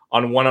corner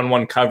on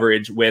one-on-one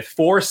coverage with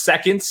 4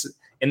 seconds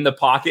in the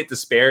pocket to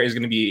spare is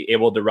going to be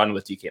able to run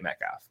with DK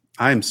Metcalf.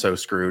 I'm so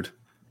screwed.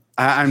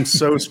 I'm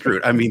so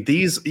screwed. I mean,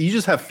 you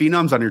just have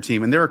phenoms on your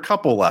team, and there are a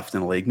couple left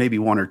in the league, maybe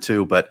 1 or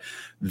 2, but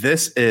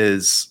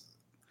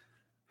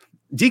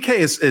DK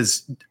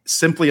is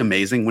simply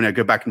amazing. When I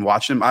go back and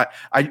watch him,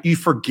 you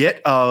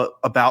forget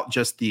about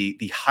just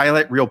the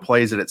highlight reel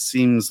plays that it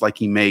seems like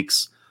he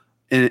makes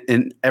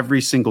in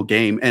every single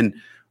game. And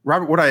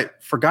Robert, what I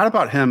forgot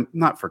about him,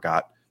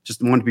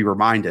 just wanted to be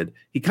reminded,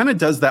 he kind of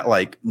does that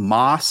like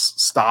Moss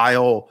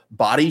style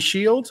body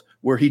shield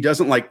where he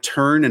doesn't like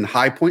turn and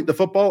high point the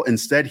football.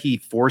 Instead, he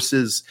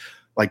forces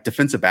like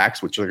defensive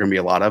backs, which there are going to be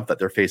a lot of that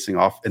they're facing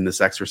off in this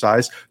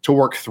exercise, to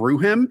work through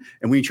him.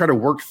 And when you try to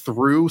work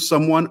through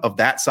someone of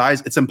that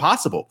size, it's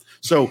impossible.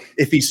 So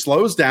if he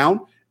slows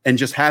down and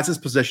just has his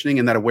positioning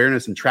and that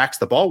awareness and tracks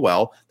the ball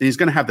well, then he's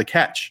going to have the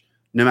catch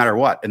no matter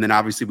what. And then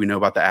obviously we know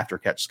about the after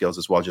catch skills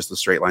as well. Just the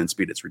straight line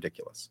speed. It's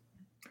ridiculous.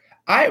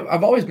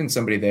 I've always been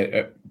somebody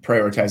that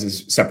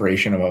prioritizes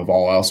separation above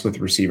all else with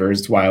receivers.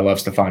 It's why I love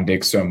Stephon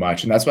Diggs so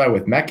much. And that's why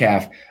with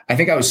Metcalf, I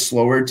think I was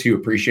slower to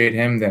appreciate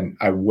him than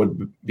I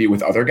would be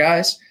with other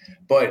guys.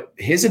 But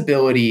his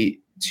ability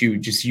to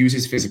just use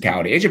his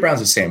physicality, AJ Brown's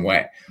the same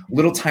way.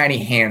 Little tiny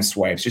hand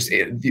swipes, just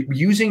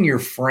using your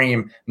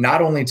frame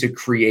not only to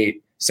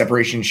create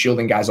separation,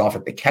 shielding guys off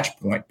at the catch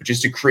point, but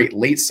just to create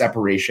late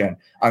separation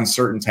on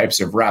certain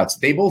types of routes.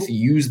 They both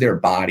use their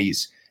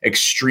bodies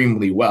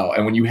extremely well.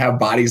 And when you have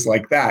bodies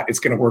like that, it's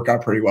going to work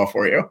out pretty well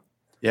for you.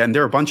 Yeah, and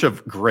there are a bunch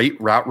of great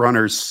route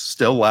runners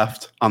still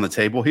left on the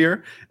table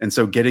here. And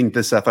so getting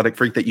this athletic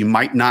freak that you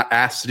might not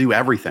ask to do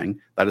everything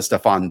that is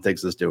Stephon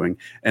Diggs is doing.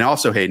 And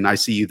also, Hayden, I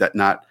see you that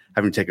not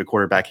having to take a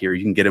quarterback here,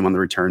 you can get him on the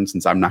return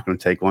since I'm not going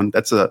to take one.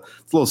 That's a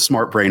little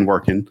smart brain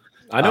working.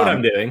 I know what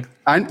I'm doing.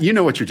 You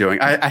know what you're doing.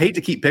 I hate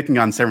to keep picking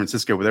on San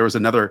Francisco, but there was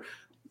another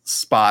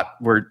spot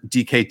where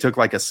DK took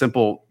like a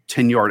simple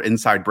 10-yard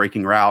inside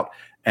breaking route.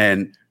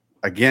 And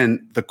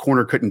again, the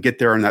corner couldn't get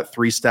there on that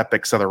 3-step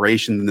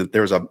acceleration.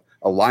 There was a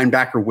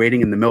linebacker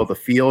waiting in the middle of the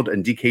field,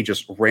 and DK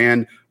just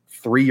ran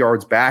 3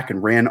 yards back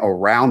and ran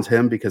around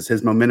him because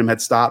his momentum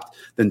had stopped,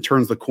 then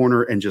turns the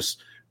corner and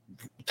just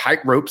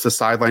tight ropes the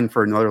sideline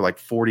for another like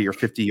 40 or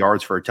 50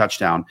 yards for a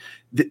touchdown.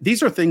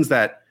 These are things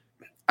that,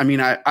 I mean,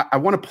 I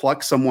want to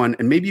pluck someone,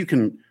 and maybe you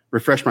can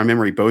refresh my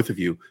memory, both of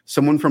you,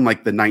 someone from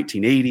like the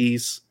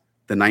 1980s,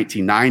 the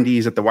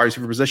 1990s at the wide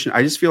receiver position.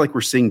 I just feel like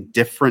we're seeing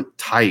different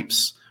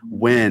types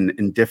win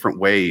in different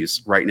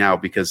ways right now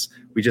because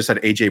we just had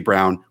AJ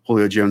Brown,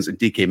 Julio Jones, and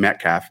DK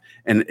Metcalf.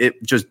 And it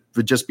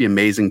would just be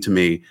amazing to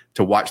me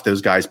to watch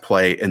those guys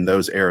play in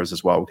those eras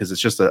as well, because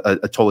it's just a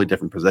totally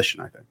different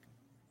position, I think.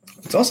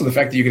 It's also the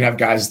fact that you can have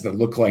guys that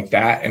look like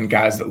that and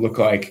guys that look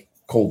like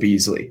Cole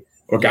Beasley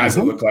or guys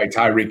that look like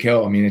Tyreek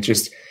Hill. I mean, I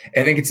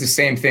think it's the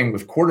same thing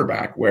with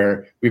quarterback,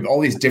 where we have all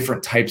these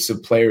different types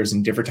of players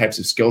and different types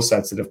of skill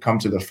sets that have come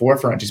to the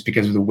forefront just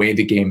because of the way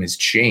the game has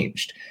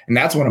changed. And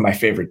that's one of my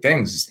favorite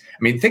things.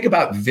 I mean, think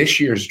about this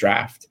year's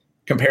draft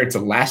compared to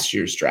last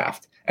year's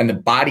draft and the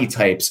body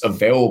types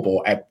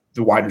available at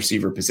the wide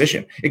receiver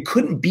position. It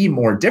couldn't be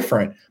more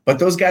different, but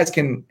those guys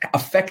can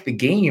affect the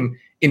game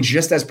in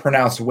just as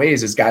pronounced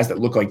ways as guys that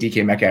look like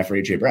DK Metcalf or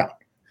AJ Brown.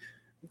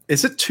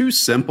 Is it too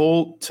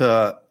simple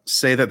to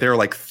say that there are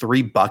like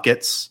 3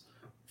 buckets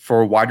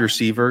for wide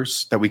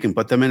receivers that we can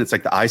put them in? It's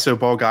like the ISO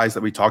ball guys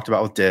that we talked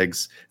about with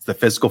Diggs. It's the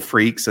physical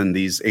freaks and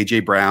these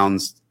AJ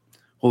Browns,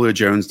 Julio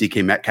Jones,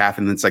 DK Metcalf,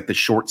 and then it's like the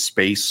short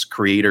space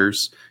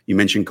creators. You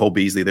mentioned Cole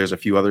Beasley. There's a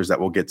few others that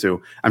we'll get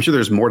to. I'm sure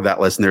there's more to that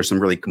list, and there's some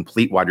really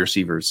complete wide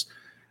receivers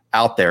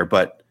out there.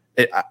 But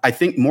I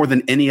think more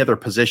than any other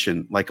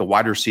position, like a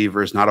wide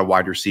receiver is not a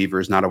wide receiver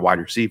is not a wide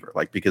receiver.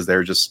 Like, because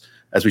they're just,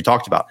 as we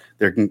talked about,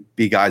 there can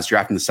be guys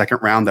drafted in the second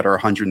round that are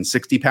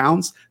 160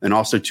 pounds and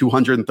also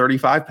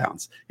 235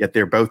 pounds, yet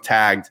they're both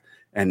tagged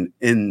and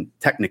in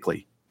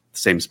technically the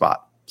same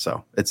spot.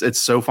 So it's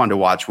so fun to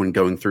watch when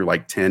going through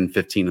like 10,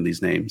 15 of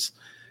these names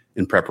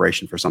in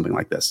preparation for something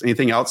like this.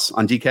 Anything else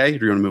on DK? Or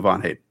do you want to move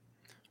on, Hayden?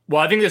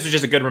 Well, I think this was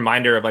just a good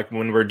reminder of like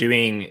when we're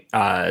doing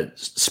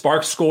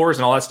Spark scores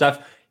and all that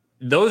stuff,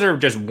 those are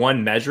just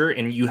one measure,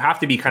 and you have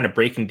to be kind of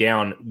breaking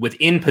down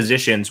within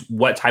positions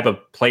what type of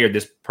player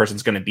this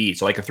person's going to be.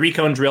 So like a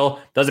 3-cone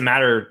drill doesn't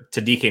matter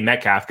to DK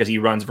Metcalf because he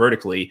runs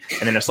vertically.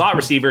 And then a slot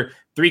receiver,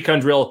 3-cone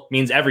drill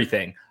means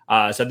everything.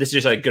 So this is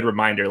just a good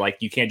reminder. Like,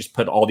 you can't just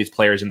put all these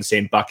players in the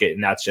same bucket,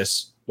 and that's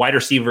just wide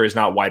receiver is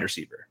not wide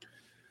receiver.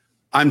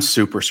 I'm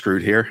super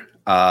screwed here.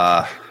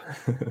 I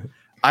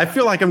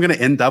feel like I'm going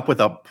to end up with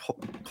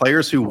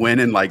players who win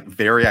in like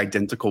very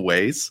identical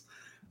ways.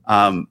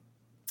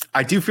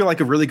 I do feel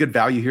like a really good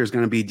value here is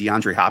going to be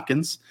DeAndre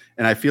Hopkins.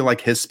 And I feel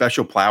like his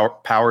special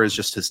power is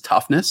just his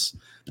toughness.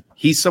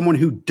 He's someone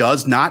who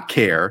does not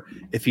care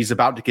if he's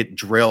about to get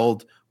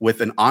drilled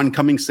with an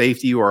oncoming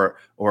safety or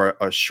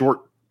a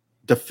short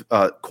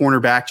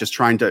cornerback just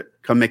trying to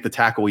come make the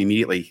tackle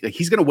immediately. Like,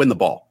 he's going to win the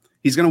ball.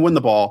 He's going to win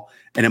the ball,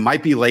 and it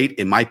might be late.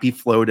 It might be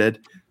floated.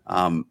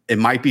 It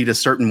might be to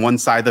certain one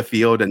side of the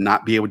field and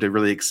not be able to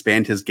really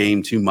expand his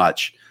game too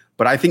much.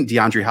 But I think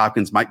DeAndre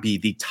Hopkins might be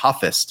the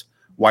toughest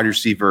wide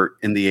receiver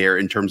in the air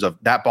in terms of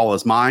that ball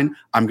is mine.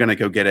 I'm going to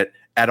go get it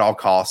at all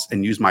costs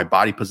and use my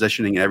body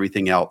positioning and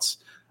everything else.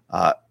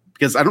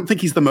 Because I don't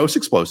think he's the most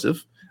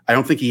explosive. I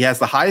don't think he has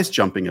the highest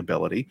jumping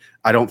ability.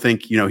 I don't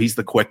think, he's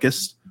the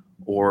quickest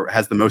or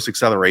has the most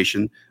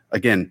acceleration.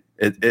 Again,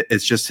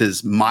 it's just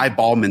his my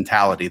ball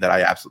mentality that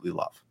I absolutely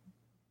love.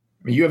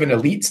 You have an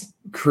elite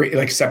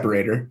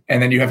separator,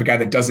 and then you have a guy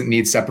that doesn't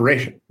need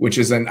separation, which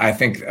is I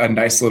think a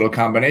nice little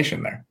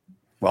combination there.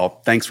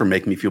 Well, thanks for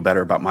making me feel better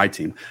about my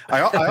team.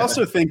 I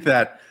also think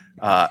that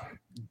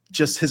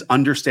just his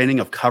understanding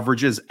of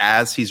coverages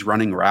as he's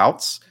running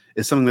routes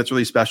is something that's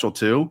really special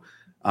too.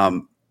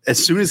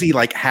 As soon as he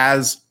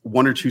has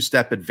 1 or 2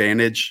 step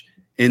advantage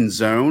in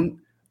zone,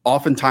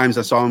 oftentimes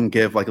I saw him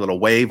give a little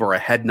wave or a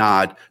head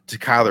nod to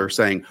Kyler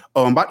saying,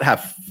 "Oh, I'm about to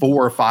have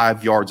 4 or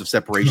 5 yards of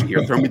separation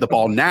here. Throw me the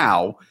ball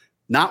now,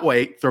 not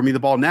wait. Throw me the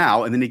ball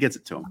now." And then he gets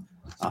it to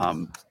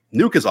him.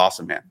 Nuke is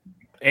awesome, man.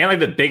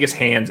 And the biggest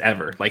hands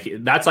ever.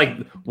 That's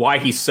why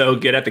he's so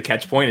good at the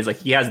catch point is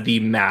he has the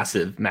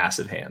massive,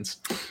 massive hands.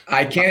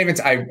 I can't even.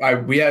 I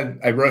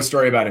wrote a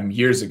story about him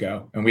years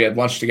ago, and we had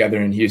lunch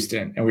together in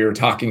Houston, and we were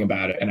talking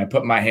about it. And I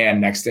put my hand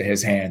next to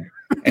his hand,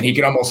 and he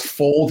could almost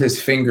fold his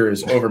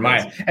fingers over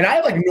mine. And I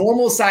have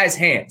normal size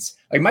hands.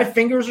 My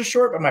fingers are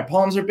short, but my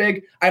palms are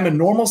big. I'm a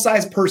normal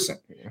size person,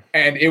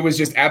 and it was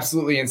just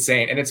absolutely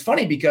insane. And it's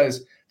funny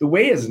because the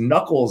way his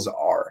knuckles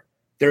are.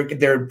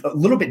 They're a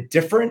little bit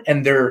different,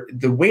 and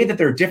the way that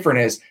they're different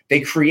is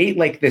they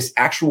create this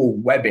actual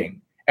webbing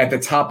at the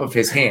top of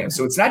his hands.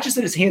 So it's not just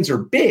that his hands are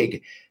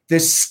big, the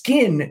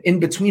skin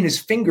in between his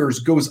fingers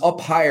goes up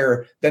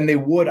higher than they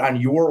would on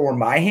your or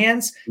my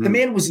hands. The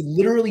man was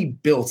literally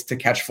built to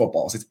catch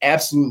footballs. It's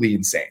absolutely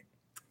insane.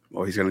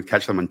 Well, he's going to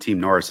catch them on Team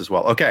Norris as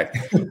well. Okay.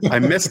 I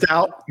missed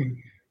out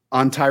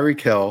on Tyreek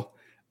Hill.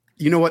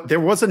 You know what? There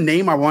was a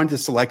name I wanted to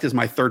select as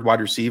my third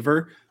wide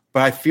receiver,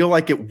 but I feel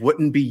like it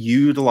wouldn't be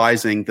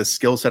utilizing the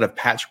skill set of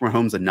Patrick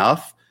Mahomes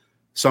enough.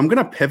 So I'm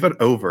going to pivot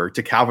over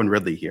to Calvin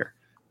Ridley here.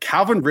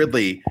 Calvin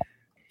Ridley,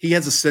 he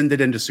has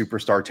ascended into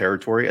superstar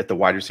territory at the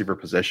wide receiver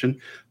position.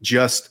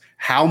 Just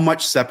how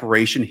much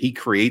separation he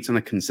creates on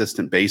a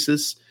consistent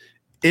basis.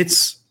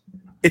 It's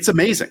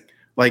amazing.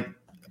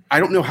 I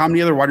don't know how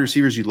many other wide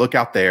receivers you look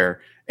out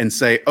there and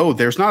say, oh,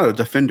 there's not a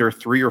defender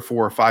 3 or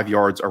 4 or 5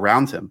 yards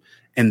around him.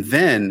 And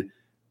then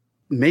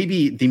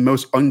maybe the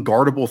most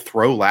unguardable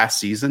throw last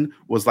season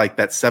was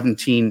that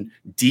 17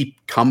 deep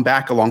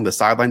comeback along the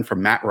sideline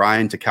from Matt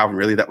Ryan to Calvin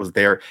Ridley that was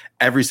there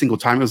every single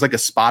time. It was a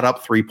spot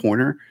up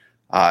 3-pointer.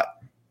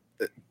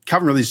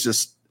 Calvin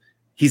Ridley's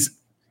he's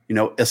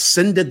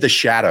ascended the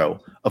shadow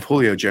of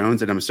Julio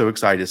Jones, and I'm so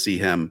excited to see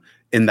him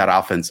in that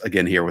offense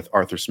again here with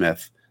Arthur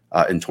Smith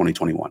in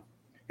 2021.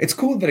 It's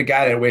cool that a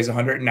guy that weighs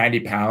 190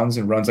 pounds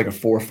and runs a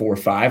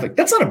 4.45,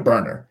 that's not a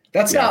burner.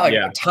 That's not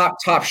a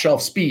top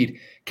shelf speed.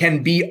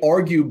 Can be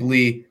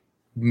arguably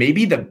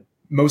maybe the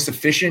most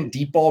efficient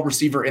deep ball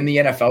receiver in the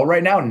NFL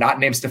right now, not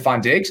named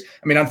Stephon Diggs.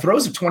 I mean, on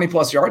throws of 20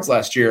 plus yards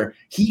last year,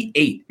 he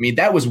ate. I mean,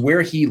 that was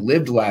where he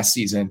lived last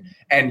season.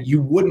 And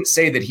you wouldn't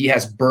say that he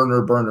has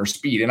burner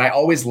speed. And I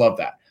always love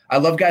that. I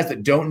love guys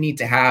that don't need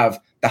to have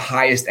the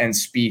highest end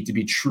speed to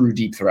be true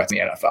deep threats in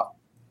the NFL.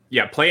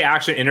 Yeah, play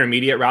action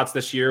intermediate routes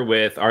this year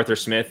with Arthur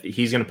Smith.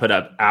 He's going to put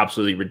up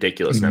absolutely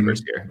ridiculous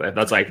numbers here.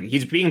 That's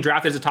he's being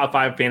drafted as a top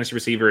 5 fantasy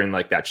receiver, and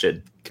that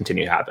should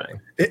continue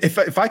happening.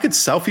 If I could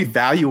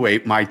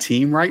self-evaluate my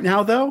team right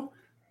now, though,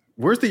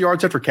 where's the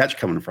yards after catch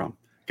coming from?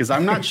 Because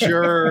I'm not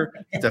sure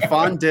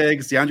Stephon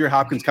Diggs, DeAndre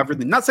Hopkins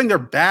covered. Not saying they're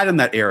bad in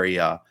that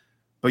area,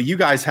 but you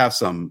guys have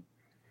some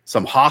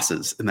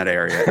hosses in that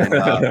area.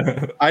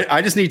 And,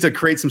 I just need to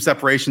create some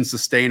separation,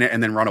 sustain it,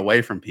 and then run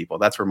away from people.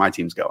 That's where my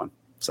team's going.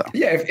 So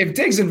yeah, if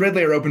Diggs and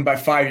Ridley are open by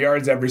 5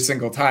 yards every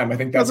single time, I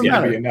think that's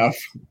going to be enough.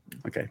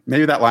 Okay,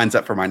 maybe that lines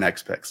up for my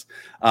next picks.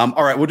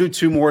 All right, we'll do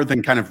 2 more,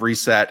 then kind of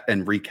reset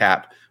and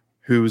recap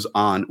who's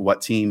on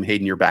what team.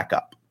 Hayden, you're back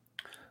up.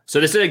 So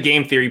this is a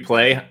game theory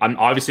play. I'm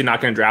obviously not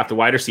going to draft a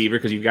wide receiver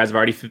because you guys have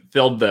already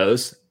filled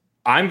those.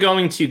 I'm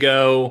going to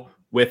go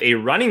with a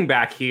running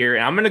back here,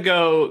 and I'm going to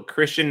go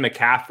Christian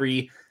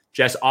McCaffrey,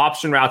 just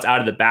option routes out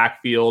of the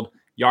backfield.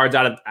 Yards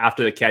out of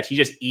after the catch. He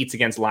just eats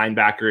against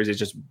linebackers. It's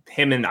just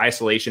him in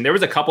isolation. There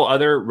was a couple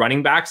other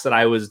running backs that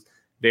I was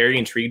very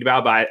intrigued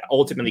about, but I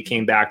ultimately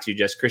came back to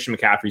just Christian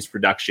McCaffrey's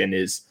production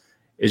is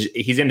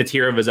he's in the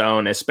tier of his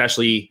own,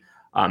 especially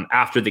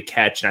after the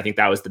catch. And I think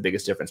that was the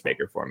biggest difference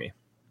maker for me.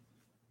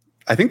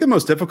 I think the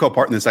most difficult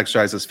part in this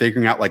exercise is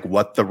figuring out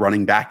what the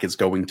running back is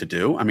going to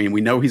do. I mean,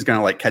 we know he's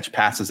going to catch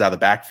passes out of the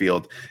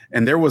backfield.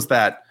 And there was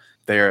that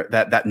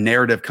that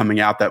narrative coming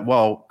out that,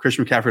 well,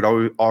 Christian McCaffrey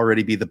would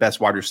already be the best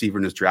wide receiver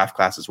in his draft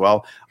class as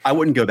well. I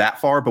wouldn't go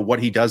that far, but what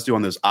he does do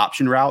on those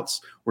option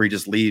routes where he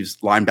just leaves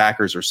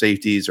linebackers or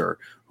safeties or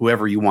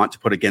whoever you want to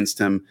put against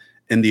him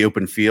in the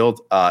open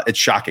field, it's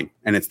shocking.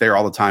 And it's there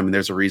all the time. And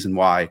there's a reason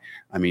why.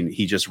 I mean,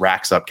 he just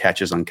racks up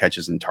catches on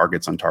catches and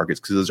targets on targets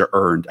because those are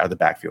earned out of the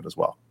backfield as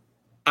well.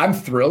 I'm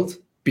thrilled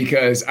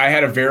because I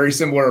had a very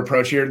similar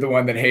approach here to the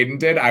one that Hayden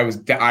did. I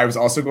was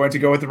also going to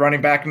go with the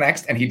running back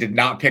next, and he did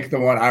not pick the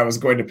one I was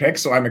going to pick.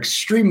 So I'm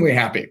extremely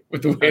happy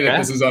with the way that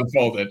this is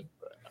unfolded.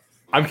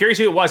 I'm curious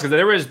who it was,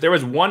 because there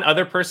was one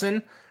other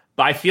person,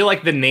 but I feel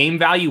like the name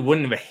value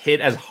wouldn't have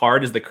hit as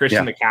hard as the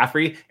Christian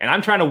McCaffrey. And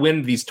I'm trying to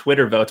win these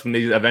Twitter votes when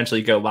they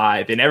eventually go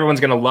live. And everyone's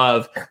going to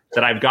love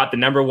that I've got the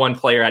number one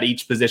player at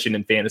each position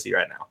in fantasy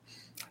right now.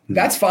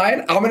 That's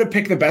fine. I'm going to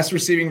pick the best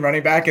receiving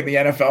running back in the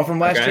NFL from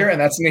last year,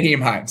 and that's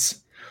Nyheim Hines.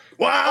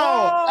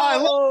 Wow. I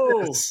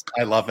love this.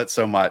 I love it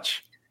so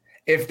much.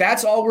 If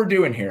that's all we're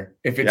doing here,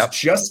 if it's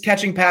just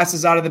catching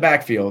passes out of the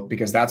backfield,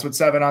 because that's what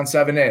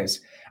 7-on-7 is,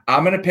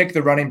 I'm going to pick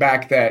the running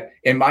back that,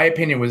 in my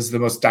opinion, was the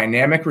most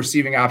dynamic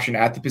receiving option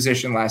at the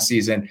position last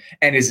season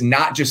and is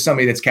not just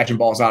somebody that's catching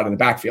balls out of the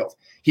backfield.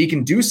 He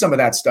can do some of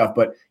that stuff,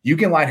 but you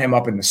can line him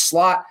up in the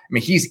slot. I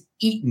mean, he's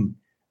eaten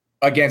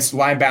against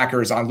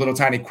linebackers on little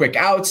tiny quick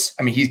outs.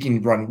 I mean, he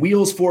can run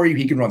wheels for you.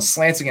 He can run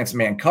slants against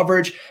man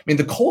coverage. I mean,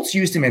 the Colts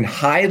used him in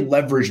high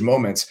leverage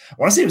moments. I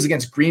want to say it was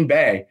against Green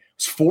Bay. It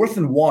was 4th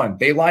and 1.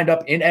 They lined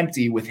up in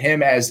empty with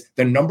him as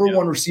the number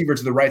one receiver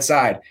to the right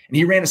side. And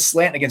he ran a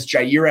slant against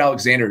Jair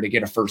Alexander to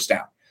get a first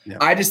down. Yeah.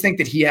 I just think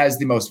that he has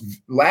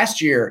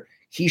last year,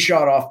 he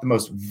shot off the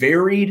most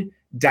varied,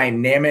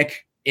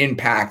 dynamic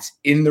impact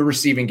in the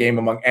receiving game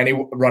among any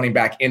running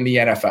back in the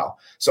NFL.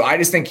 So I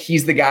just think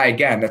he's the guy,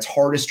 again, that's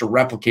hardest to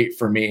replicate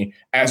for me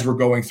as we're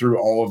going through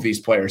all of these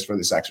players for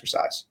this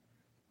exercise.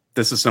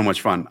 This is so much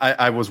fun.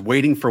 I was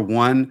waiting for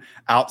one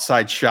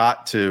outside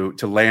shot to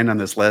land on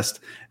this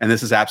list, and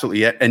this is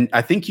absolutely it. And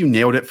I think you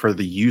nailed it for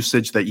the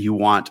usage that you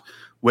want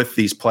with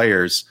these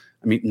players.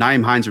 I mean,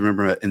 Nyheim Hines, I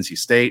remember him at NC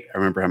State. I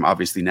remember him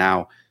obviously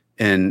now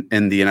in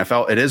the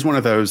NFL. It is one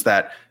of those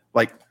that,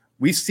 like,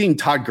 we've seen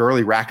Todd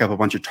Gurley rack up a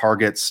bunch of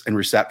targets and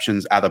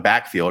receptions out of the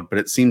backfield, but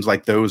it seems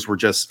like those were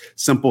just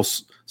simple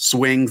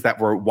swings that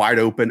were wide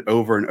open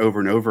over and over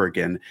and over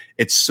again.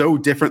 It's so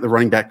different, the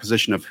running back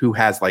position, of who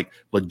has like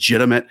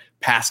legitimate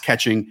pass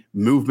catching,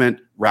 movement,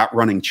 route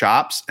running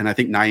chops. And I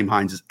think Nyheim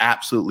Hines is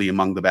absolutely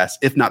among the best,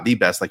 if not the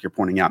best, like you're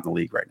pointing out in the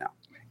league right now.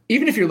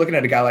 Even if you're looking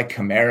at a guy like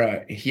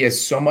Kamara, he has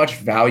so much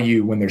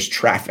value when there's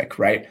traffic,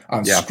 right?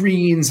 On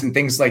screens and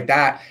things like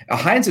that.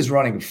 Hines is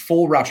running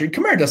full route tree.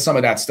 Kamara does some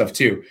of that stuff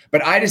too.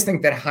 But I just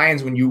think that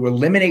Hines, when you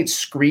eliminate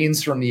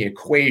screens from the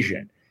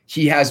equation,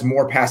 he has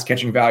more pass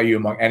catching value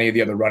among any of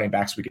the other running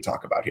backs we could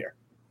talk about here.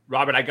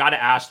 Robert, I got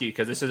to ask you,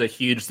 because this is a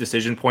huge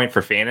decision point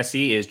for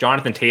fantasy, is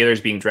Jonathan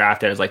Taylor's being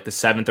drafted as like the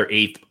 7th or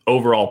 8th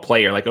overall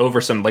player, like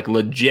over some like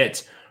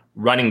legit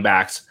running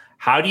backs.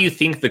 How do you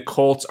think the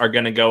Colts are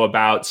going to go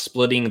about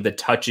splitting the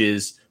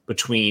touches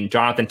between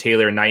Jonathan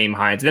Taylor and Nyheim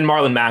Hines, and then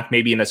Marlon Mack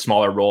maybe in a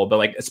smaller role, but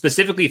like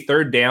specifically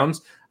third downs?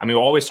 I mean,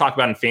 we always talk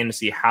about in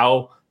fantasy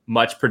how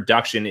much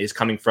production is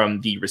coming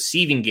from the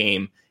receiving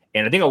game.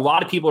 And I think a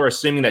lot of people are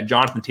assuming that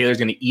Jonathan Taylor is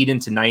going to eat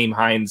into Nyheim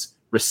Hines'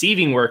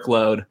 receiving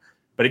workload.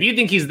 But if you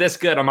think he's this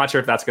good, I'm not sure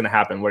if that's going to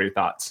happen. What are your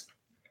thoughts?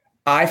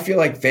 I feel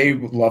like they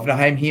love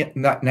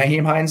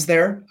Nyheim Hines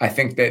there. I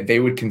think that they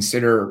would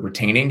consider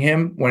retaining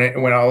him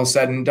when all is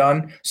said and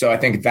done. So I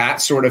think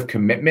that sort of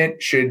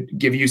commitment should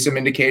give you some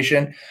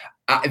indication.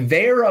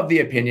 They're of the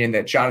opinion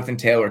that Jonathan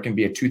Taylor can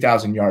be a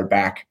 2,000-yard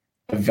back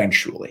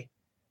eventually.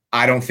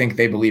 I don't think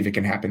they believe it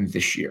can happen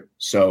this year.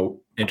 So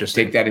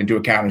take that into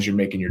account as you're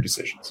making your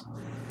decisions.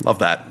 Love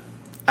that.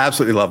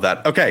 Absolutely love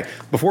that. Okay,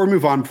 before we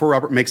move on, before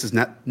Robert makes his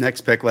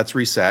next pick, let's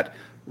reset.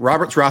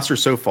 Robert's roster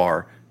so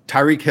far: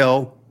 Tyreek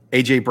Hill,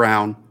 A.J.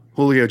 Brown,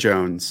 Julio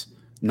Jones,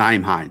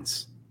 Nyheim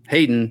Hines.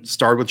 Hayden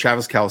started with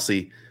Travis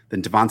Kelce,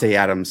 then Devontae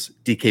Adams,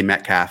 DK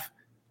Metcalf,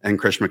 and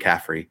Christian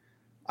McCaffrey.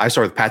 I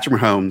started with Patrick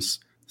Mahomes,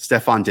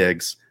 Stephon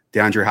Diggs,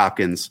 DeAndre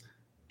Hopkins,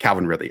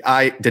 Calvin Ridley.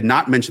 I did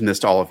not mention this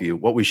to all of you.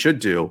 What we should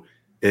do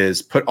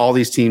is put all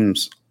these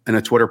teams in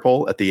a Twitter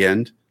poll at the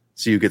end,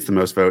 see who gets the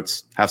most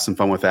votes. Have some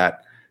fun with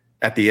that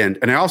at the end.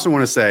 And I also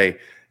want to say,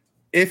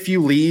 if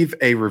you leave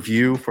a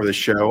review for the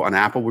show on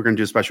Apple, we're going to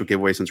do a special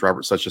giveaway since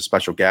Robert's such a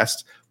special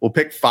guest. We'll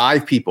pick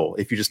 5 people.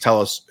 If you just tell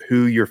us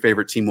who your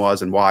favorite team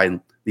was and why, and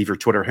leave your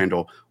Twitter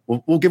handle,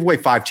 we'll give away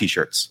 5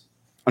 T-shirts,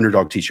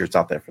 Underdog T-shirts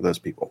out there for those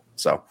people.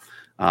 So,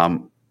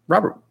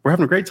 Robert, we're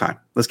having a great time.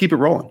 Let's keep it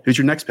rolling. Who's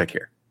your next pick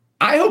here?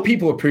 I hope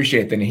people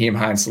appreciate the Nyheim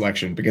Hines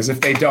selection, because if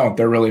they don't,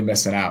 they're really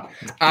missing out.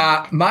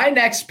 My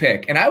next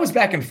pick, and I was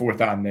back and forth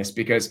on this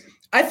because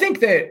I think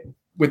that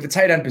with the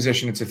tight end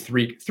position, it's a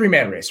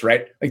three-man race,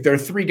 right? Like there are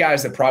 3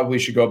 guys that probably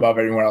should go above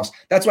everyone else.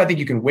 That's why I think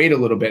you can wait a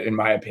little bit, in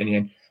my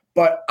opinion.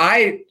 But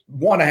I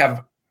want to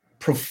have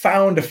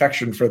profound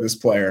affection for this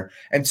player.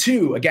 And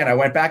 2, again, I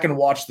went back and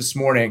watched this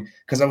morning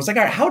because I was like,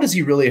 all right, how does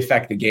he really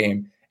affect the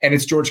game? And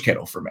it's George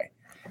Kittle for me.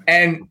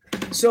 And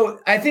so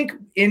I think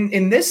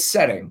in this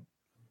setting,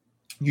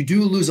 you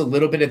do lose a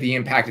little bit of the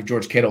impact of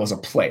George Kittle as a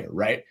player,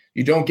 right?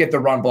 You don't get the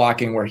run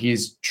blocking where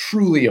he's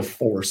truly a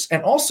force.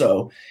 And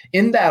also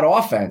in that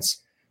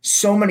offense,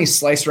 so many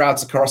slice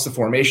routes across the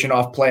formation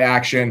off play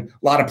action,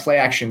 a lot of play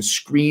action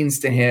screens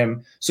to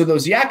him. So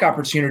those yak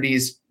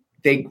opportunities,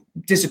 they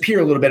disappear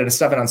a little bit at a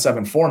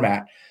 7-on-7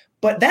 format.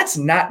 But that's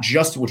not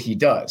just what he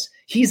does.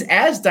 He's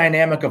as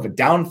dynamic of a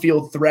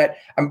downfield threat.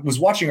 I was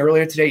watching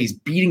earlier today, he's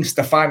beating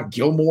Stephon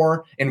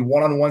Gilmore in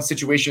one-on-one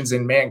situations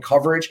in man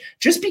coverage.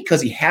 Just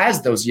because he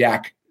has those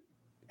yak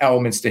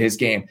elements to his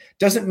game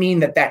doesn't mean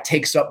that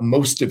takes up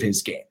most of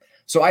his game.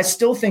 So I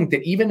still think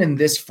that even in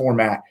this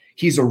format,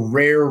 he's a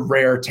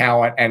rare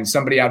talent and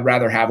somebody I'd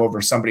rather have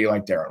over somebody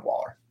like Darren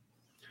Waller.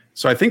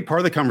 So I think part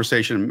of the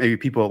conversation, maybe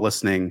people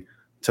listening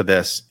to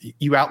this,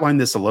 you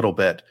outlined this a little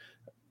bit.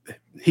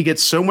 He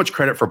gets so much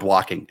credit for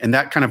blocking, and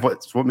that kind of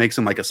what makes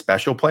him like a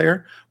special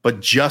player. But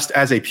just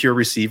as a pure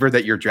receiver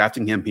that you're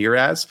drafting him here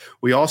as,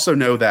 we also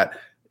know that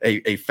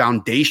a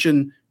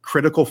foundation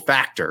critical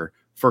factor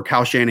for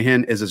Kyle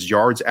Shanahan is his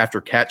yards after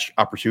catch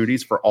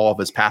opportunities for all of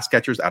his pass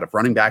catchers out of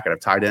running back, out of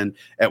tight end,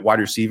 at wide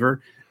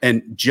receiver.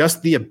 And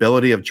just the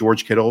ability of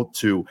George Kittle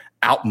to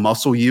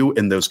outmuscle you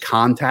in those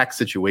contact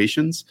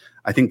situations,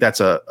 I think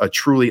that's a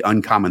truly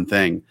uncommon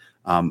thing.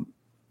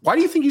 Why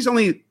do you think he's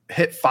only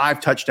hit 5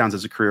 touchdowns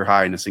as a career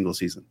high in a single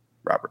season,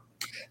 Robert?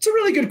 It's a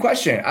really good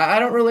question. I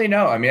don't really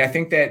know. I mean, I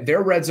think that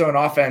their red zone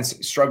offense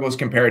struggles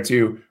compared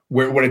to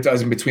what it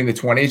does in between the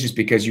 20s, just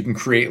because you can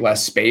create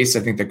less space.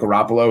 I think that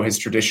Garoppolo has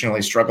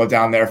traditionally struggled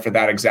down there for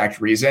that exact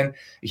reason.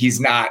 He's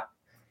not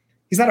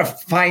a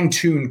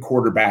fine-tuned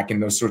quarterback in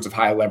those sorts of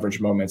high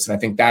leverage moments. And I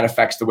think that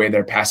affects the way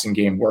their passing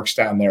game works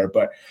down there.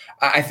 But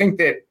I think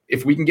that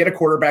if we can get a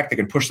quarterback that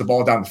can push the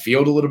ball down the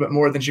field a little bit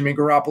more than Jimmy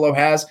Garoppolo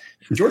has,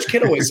 George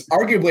Kittle is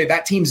arguably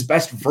that team's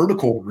best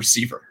vertical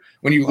receiver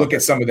when you look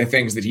at some of the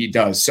things that he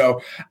does.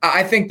 So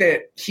I think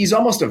that he's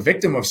almost a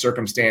victim of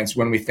circumstance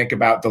when we think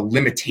about the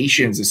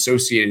limitations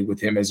associated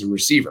with him as a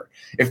receiver.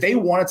 If they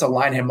wanted to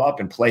line him up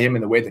and play him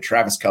in the way that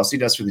Travis Kelce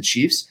does for the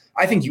Chiefs,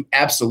 I think you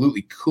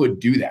absolutely could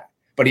do that.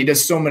 But he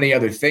does so many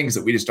other things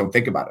that we just don't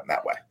think about it in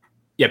that way.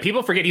 Yeah,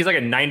 people forget he's like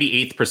a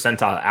 98th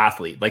percentile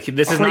athlete. Like,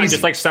 this is not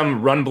just like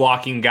some run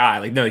blocking guy.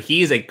 Like, no,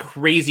 he's a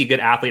crazy good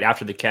athlete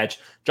after the catch.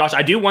 Josh,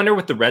 I do wonder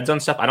with the red zone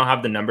stuff, I don't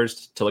have the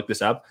numbers to look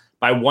this up,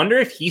 but I wonder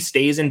if he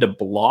stays into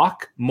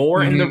block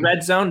more in the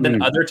red zone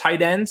than other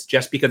tight ends,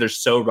 just because they're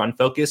so run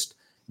focused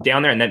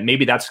down there, and that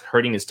maybe that's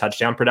hurting his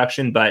touchdown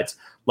production. But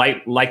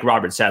like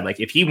Robert said, like,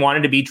 if he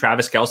wanted to be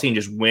Travis Kelce and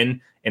just win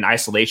in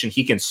isolation,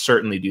 he can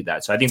certainly do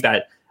that. So I think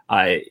that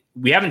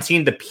we haven't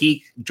seen the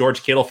peak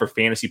George Kittle for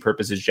fantasy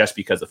purposes just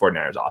because the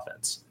 49ers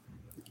offense.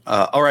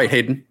 All right,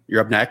 Hayden, you're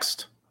up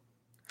next.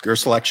 Your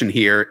selection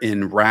here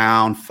in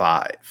round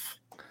 5.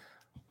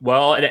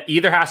 Well, it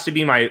either has to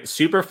be my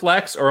super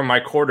flex or my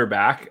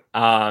quarterback,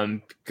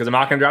 because I'm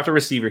not going to draft a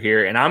receiver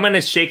here, and I'm going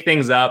to shake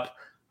things up.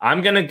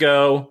 I'm going to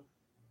go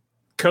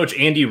Coach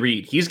Andy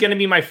Reid. He's going to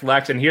be my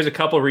flex, and here's a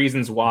couple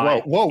reasons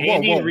why. Whoa.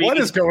 What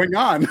is going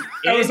on?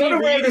 I was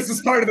unaware this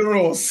is part of the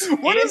rules.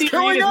 What is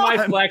going on?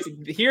 My flex.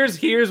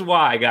 Here's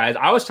why, guys.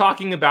 I was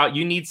talking about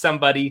you need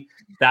somebody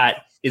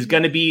that is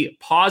going to be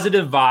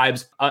positive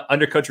vibes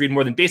under Coach Reid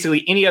more than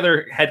basically any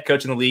other head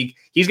coach in the league.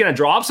 He's going to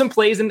draw up some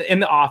plays in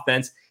the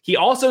offense. He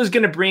also is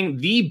going to bring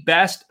the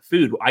best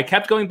food. I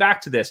kept going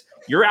back to this.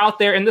 You're out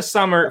there in the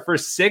summer for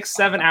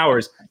 6-7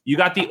 hours. You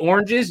got the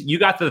oranges. You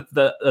got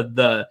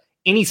the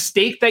any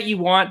steak that you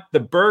want, the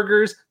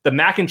burgers, the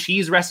mac and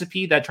cheese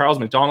recipe that Charles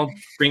McDonald's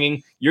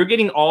bringing. You're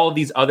getting all of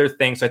these other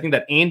things. So I think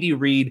that Andy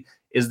Reid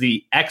is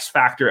the X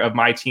factor of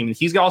my team. And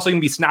he's also going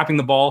to be snapping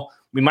the ball.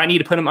 We might need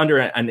to put him under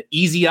an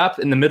easy up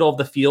in the middle of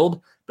the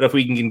field. But if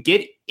we can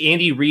get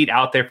Andy Reid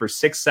out there for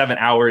 6-7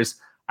 hours,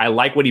 I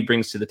like what he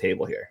brings to the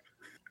table here.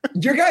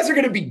 Your guys are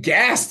going to be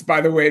gassed,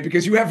 by the way,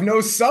 because you have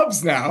no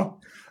subs now.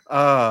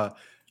 We're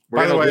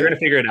going to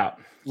figure it out.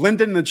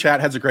 Lyndon in the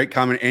chat has a great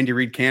comment. Andy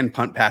Reid can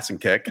punt, pass,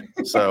 and kick.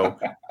 So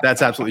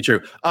that's absolutely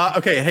true.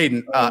 Okay,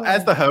 Hayden,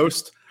 as the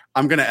host,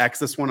 I'm going to X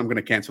this one. I'm going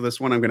to cancel this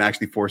one. I'm going to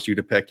actually force you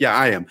to pick. Yeah,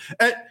 I am.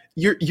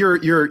 Your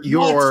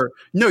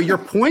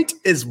point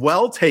is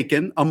well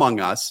taken among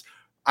us.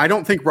 I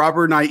don't think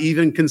Robert and I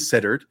even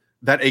considered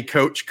that a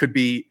coach could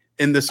be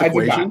in this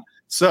equation.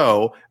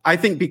 So I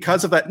think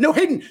because of that, no,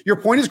 Hayden, your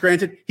point is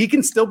granted. He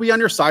can still be on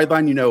your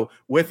sideline,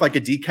 with like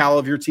a decal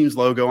of your team's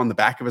logo on the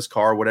back of his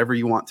car, whatever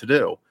you want to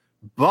do.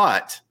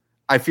 But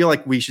I feel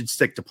like we should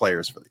stick to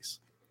players for these.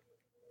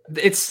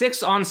 It's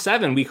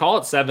 6-on-7. We call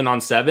it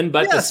 7-on-7,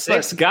 but the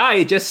sixth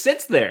guy just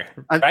sits there,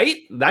 right?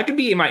 That could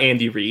be my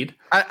Andy Reid.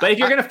 But if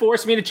you're going to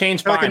force me to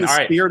change, fine. Like in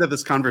the spirit of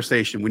this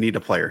conversation, we need a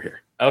player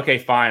here. Okay,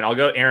 fine. I'll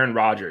go Aaron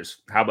Rodgers.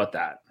 How about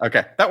that?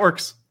 Okay, that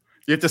works.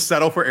 You have to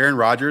settle for Aaron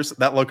Rodgers.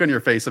 That look on your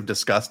face of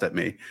disgust at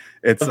me.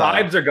 The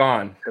vibes are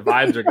gone. The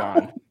vibes are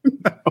gone.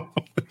 No,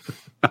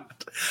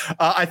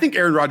 I think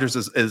Aaron Rodgers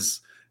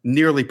is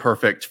nearly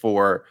perfect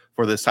for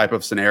for this type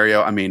of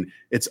scenario. I mean,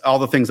 it's all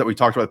the things that we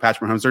talked about with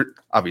Patrick Mahomes. They're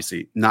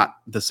obviously not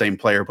the same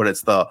player, but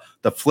it's the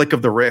flick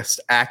of the wrist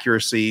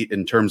accuracy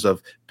in terms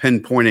of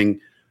pinpointing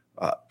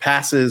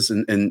passes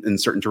in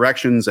certain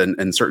directions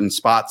and certain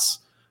spots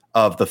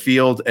of the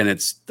field. And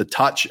it's the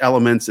touch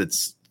elements.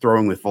 It's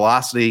throwing with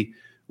velocity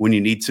when you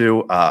need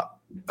to. I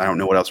don't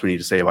know what else we need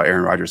to say about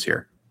Aaron Rodgers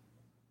here.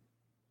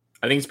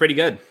 I think he's pretty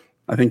good.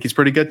 I think he's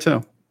pretty good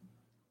too.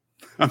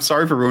 I'm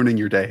sorry for ruining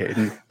your day,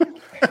 Hayden.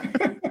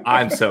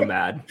 I'm so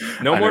mad.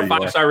 No more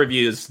 5-star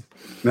reviews.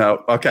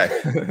 No. Okay.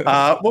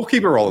 We'll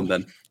keep it rolling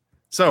then.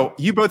 So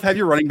you both have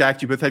your running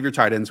back. You both have your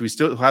tight ends. We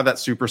still have that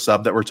super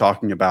sub that we're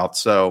talking about.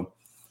 So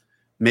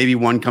maybe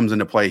one comes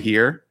into play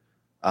here.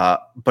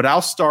 But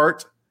I'll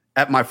start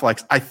at my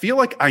flex. I feel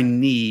like I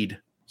need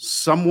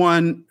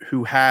someone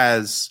who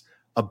has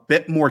a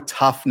bit more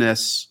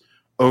toughness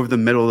over the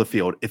middle of the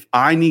field. If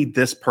I need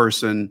this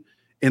person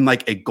in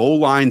like a goal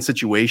line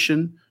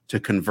situation to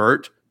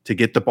convert, to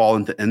get the ball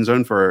into end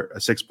zone for a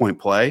 6-point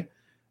play.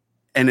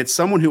 And it's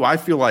someone who I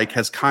feel like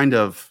has kind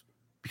of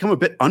become a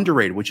bit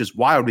underrated, which is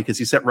wild because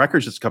he set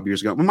records just a couple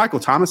years ago. With Michael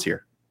Thomas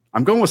here,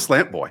 I'm going with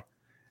Slant Boy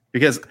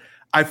because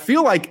I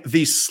feel like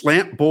the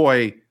Slant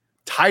Boy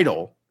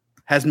title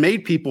has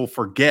made people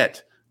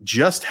forget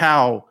just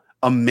how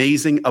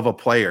amazing of a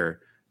player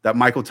that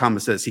Michael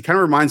Thomas is. He kind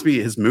of reminds me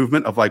of his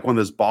movement of like one of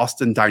those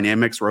Boston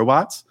Dynamics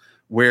robots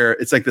where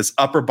it's like this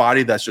upper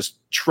body that's just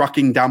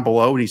trucking down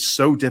below, and he's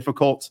so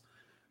difficult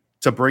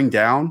to bring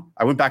down.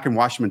 I went back and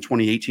watched him in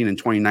 2018 and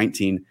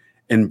 2019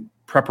 in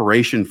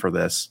preparation for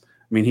this. I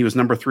mean, he was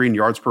number 3 in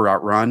yards per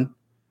route run,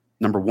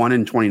 number 1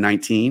 in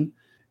 2019.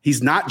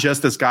 He's not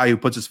just this guy who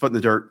puts his foot in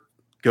the dirt,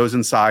 goes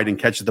inside and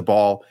catches the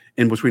ball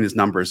in between his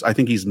numbers. I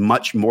think he's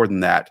much more than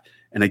that.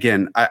 And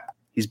again,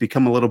 he's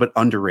become a little bit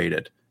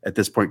underrated at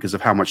this point because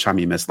of how much time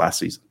he missed last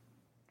season.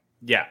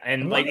 Yeah,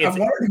 and I'm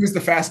wondering who's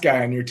the fast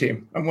guy on your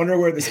team. I'm wondering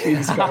where the speed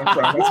is coming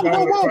from.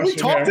 That's we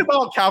talked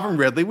about Calvin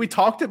Ridley. We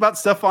talked about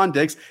Stephon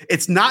Diggs.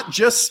 It's not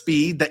just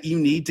speed that you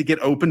need to get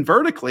open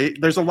vertically.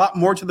 There's a lot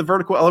more to the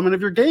vertical element of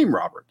your game,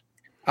 Robert.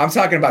 I'm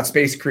talking about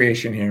space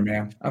creation here,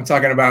 man. I'm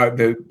talking about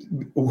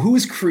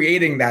who's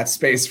creating that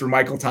space for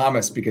Michael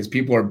Thomas because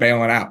people are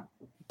bailing out.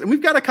 And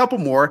we've got a couple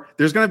more.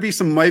 There's going to be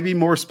some maybe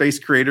more space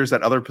creators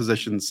at other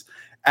positions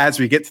as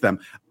we get to them.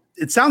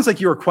 It sounds like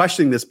you were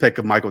questioning this pick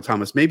of Michael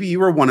Thomas. Maybe you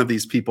were one of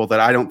these people that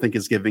I don't think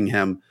is giving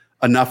him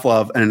enough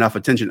love and enough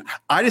attention.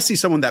 I just see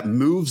someone that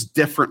moves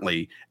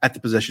differently at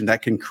the position,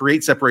 that can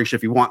create separation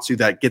if he wants to,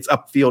 that gets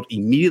upfield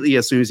immediately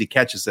as soon as he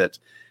catches it.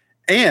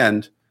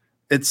 And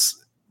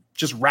it's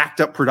just racked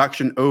up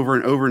production over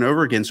and over and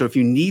over again. So if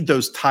you need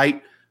those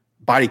tight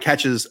body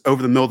catches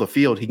over the middle of the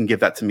field, he can give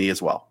that to me as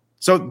well.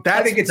 So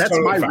that's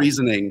totally my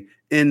reasoning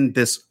in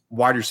this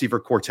wide receiver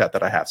quartet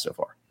that I have so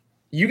far.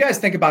 You guys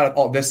think about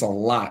all this a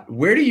lot.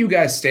 Where do you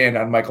guys stand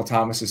on Michael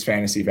Thomas's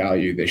fantasy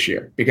value this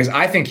year? Because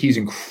I think he's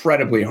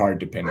incredibly hard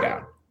to pin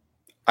down.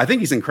 I think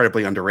he's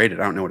incredibly underrated.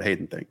 I don't know what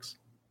Hayden thinks.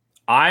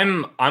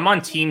 I'm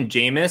on Team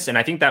Jameis, and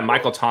I think that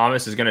Michael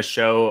Thomas is going to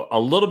show a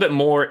little bit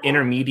more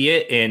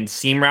intermediate and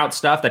seam route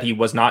stuff that he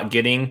was not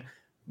getting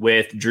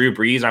with Drew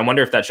Brees. I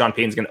wonder if that Sean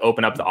Payton's going to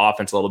open up the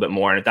offense a little bit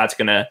more, and if that's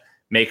going to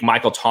make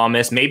Michael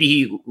Thomas, maybe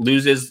he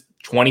loses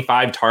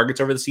 25 targets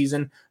over the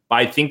season. But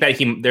I think that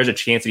there's a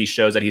chance that he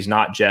shows that he's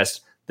not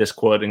just this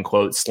quote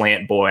unquote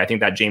slant boy. I think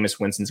that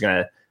Jameis Winston's going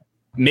to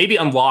maybe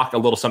unlock a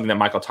little something that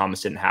Michael Thomas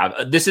didn't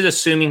have. This is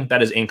assuming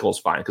that his ankle is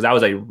fine, because that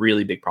was a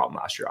really big problem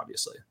last year,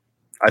 obviously.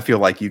 I feel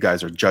like you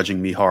guys are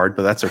judging me hard,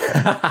 but that's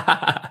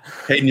okay.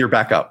 Hayden, you're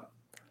back up.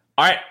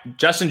 All right.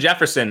 Justin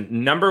Jefferson,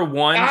 number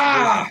one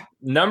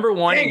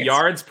in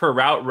yards per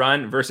route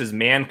run versus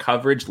man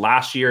coverage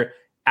last year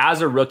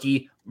as a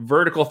rookie,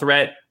 vertical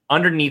threat,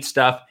 underneath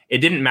stuff. It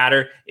didn't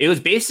matter. It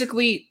was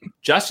basically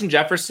Justin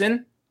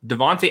Jefferson,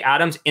 Devontae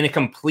Adams in a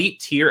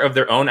complete tier of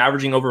their own,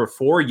 averaging over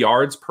 4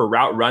 yards per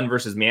route run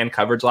versus man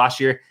coverage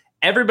last year.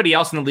 Everybody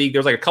else in the league, there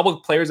was like a couple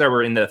of players that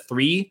were in the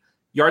 3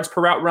 yards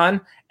per route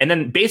run. And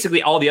then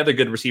basically all the other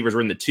good receivers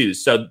were in the 2s.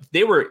 So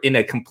they were in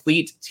a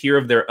complete tier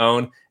of their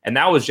own. And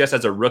that was just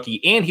as a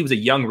rookie. And he was a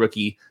young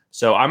rookie.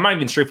 So I'm not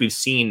even sure if we've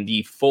seen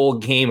the full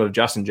game of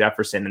Justin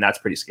Jefferson. And that's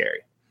pretty scary.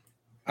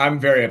 I'm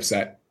very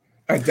upset.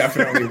 I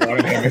definitely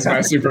wanted him as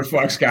my super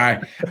flex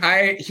guy.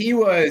 He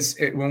was,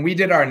 when we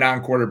did our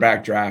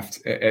non-quarterback draft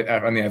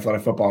on the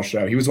Athletic Football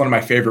Show, he was one of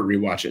my favorite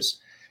rewatches,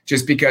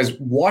 just because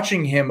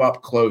watching him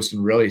up close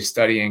and really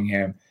studying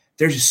him,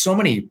 there's just so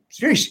many,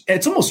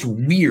 it's almost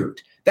weird.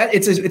 That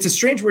it's a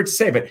strange word to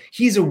say, but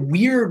he's a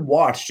weird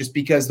watch just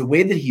because the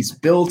way that he's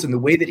built and the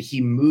way that he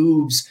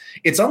moves,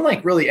 it's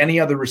unlike really any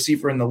other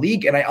receiver in the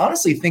league. And I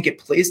honestly think it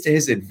plays to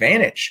his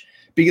advantage,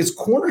 because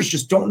corners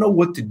just don't know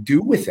what to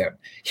do with him.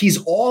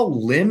 He's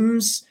all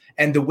limbs,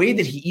 and the way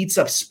that he eats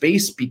up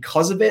space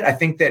because of it, I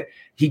think that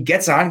he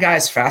gets on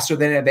guys faster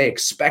than they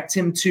expect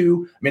him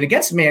to. I mean,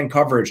 against man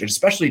coverage, and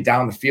especially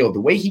down the field, the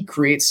way he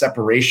creates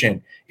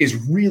separation is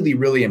really,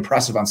 really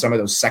impressive on some of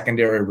those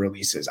secondary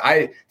releases.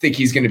 I think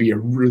he's going to be a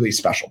really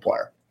special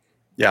player.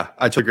 Yeah,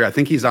 I totally agree. I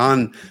think he's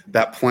on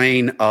that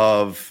plane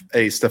of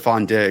a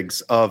Stephon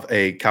Diggs, of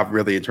a Calvin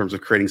Ridley in terms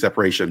of creating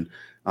separation.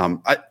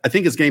 I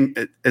think his game,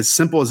 as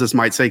simple as this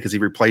might say, because he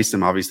replaced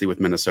him obviously with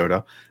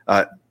Minnesota,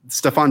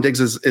 Stephon Diggs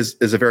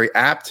is a very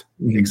apt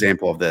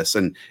example of this.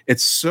 And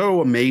it's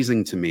so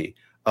amazing to me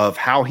of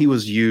how he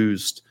was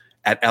used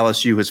at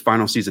LSU his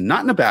final season,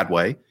 not in a bad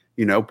way,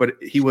 but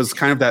he was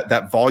kind of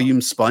that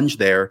volume sponge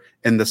there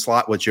in the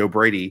slot with Joe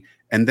Brady.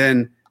 And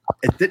then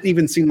it didn't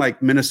even seem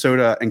like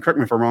Minnesota, and correct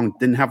me if I'm wrong,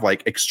 didn't have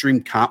like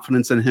extreme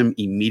confidence in him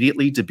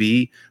immediately to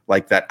be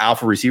like that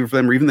alpha receiver for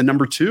them, or even the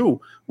number 2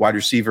 wide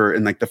receiver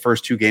in like the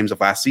first 2 games of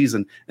last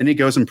season. And he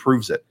goes and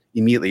proves it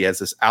immediately as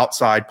this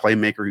outside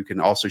playmaker who can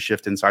also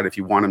shift inside if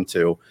you want him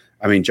to.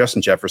 I mean,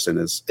 Justin Jefferson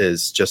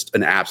is just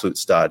an absolute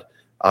stud,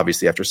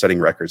 obviously, after setting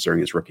records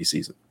during his rookie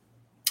season.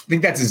 I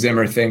think that's a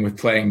Zimmer thing with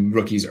playing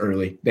rookies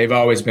early. They've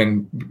always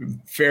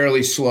been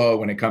fairly slow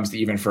when it comes to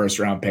even first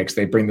round picks.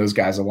 They bring those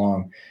guys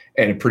along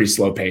at a pretty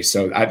slow pace.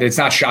 So it's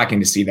not shocking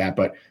to see that,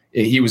 but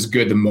he was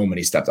good the moment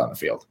he stepped on the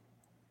field.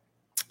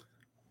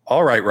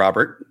 All right,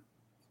 Robert,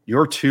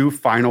 your 2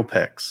 final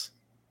picks.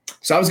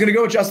 So I was going to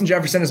go with Justin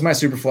Jefferson as my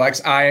super flex.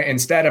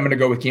 Instead, I'm going to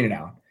go with Keenan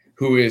Allen,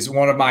 who is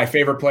one of my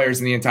favorite players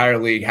in the entire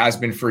league, has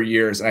been for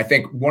years. And I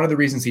think one of the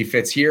reasons he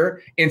fits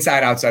here,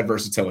 inside-outside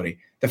versatility.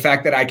 The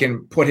fact that I can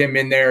put him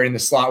in there in the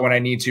slot when I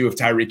need to if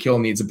Tyreek Hill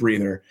needs a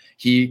breather.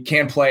 He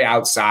can play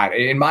outside.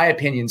 In my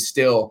opinion,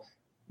 still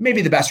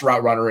maybe the best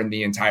route runner in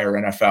the entire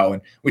NFL.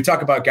 And we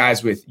talk about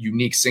guys with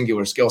unique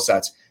singular skill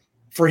sets.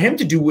 For him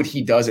to do what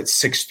he does at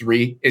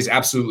 6'3" is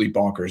absolutely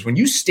bonkers. When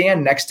you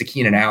stand next to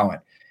Keenan Allen,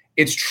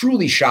 it's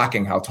truly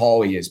shocking how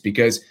tall he is,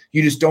 because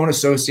you just don't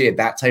associate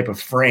that type of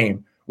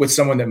frame with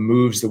someone that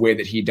moves the way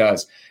that he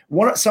does.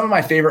 Some of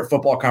my favorite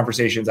football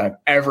conversations I've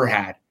ever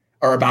had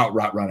are about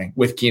route running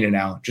with Keenan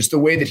Allen. Just the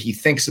way that he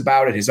thinks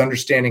about it, his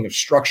understanding of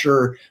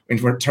structure in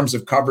terms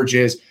of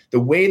coverages, the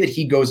way that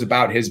he goes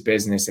about his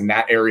business in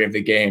that area of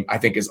the game, I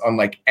think is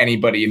unlike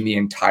anybody in the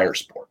entire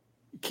sport.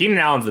 Keenan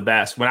Allen's the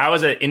best. When I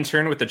was an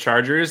intern with the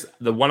Chargers,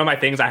 one of my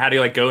things, I had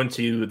to go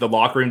into the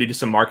locker room to do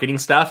some marketing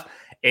stuff.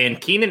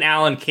 And Keenan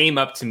Allen came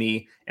up to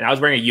me, and I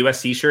was wearing a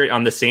USC shirt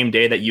on the same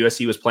day that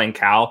USC was playing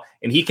Cal.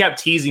 And he kept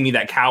teasing me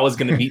that Cal was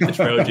going to beat the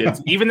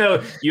Trojans, even though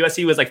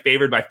USC was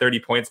favored by 30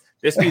 points.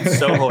 This dude's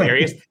so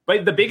hilarious.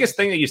 But the biggest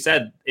thing that you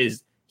said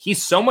is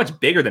he's so much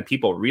bigger than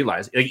people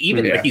realize.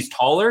 He's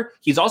taller.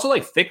 He's also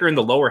thicker in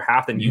the lower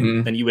half than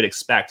you would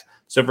expect.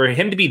 So for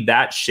him to be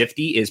that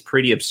shifty is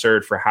pretty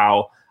absurd for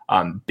how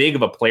big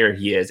of a player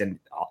he is. And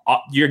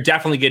you're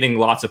definitely getting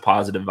lots of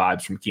positive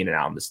vibes from Keenan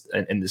Allen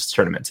in this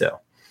tournament too.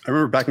 I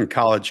remember back in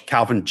college,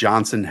 Calvin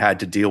Johnson had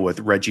to deal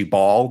with Reggie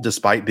Ball,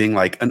 despite being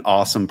an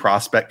awesome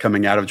prospect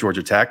coming out of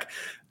Georgia Tech.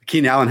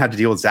 Keenan Allen had to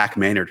deal with Zach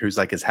Maynard, who's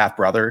his half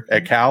brother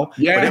at Cal.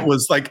 Yeah. But it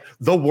was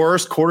the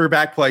worst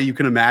quarterback play you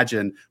can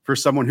imagine for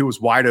someone who was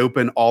wide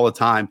open all the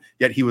time,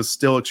 yet he was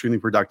still extremely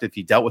productive.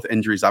 He dealt with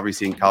injuries,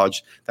 obviously, in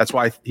college. That's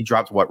why he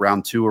dropped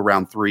round 2 or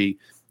round 3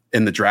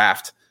 in the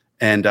draft.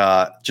 And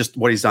just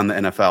what he's done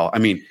in the NFL. I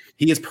mean,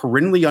 he is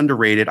perennially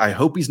underrated. I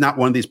hope he's not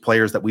one of these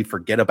players that we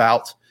forget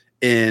about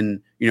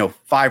in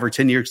 5 or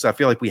 10 years, because I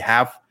feel like we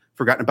have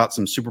forgotten about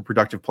some super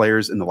productive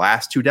players in the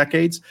last 2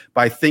 decades.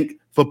 But I think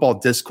football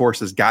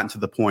discourse has gotten to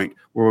the point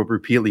where we've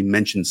repeatedly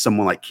mentioned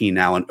someone like Keenan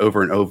Allen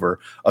over and over,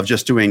 of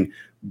just doing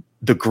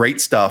the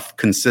great stuff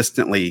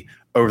consistently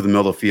over the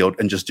middle of the field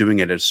and just doing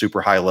it at a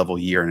super high level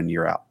year in and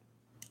year out.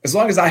 As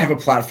long as I have a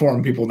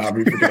platform, people will not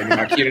be forgetting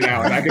about Keenan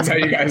Allen. I can tell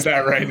you guys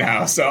that right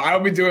now. So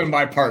I'll be doing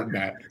my part in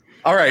that.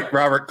 All right,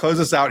 Robert, close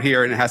us out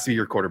here, and it has to be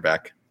your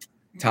quarterback.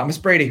 Thomas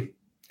Brady.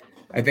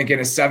 I think in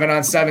a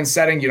 7-on-7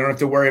 setting, you don't have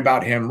to worry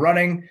about him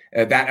running.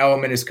 That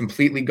element is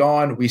completely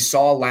gone. We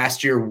saw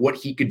last year what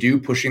he could do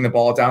pushing the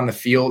ball down the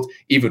field,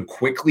 even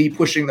quickly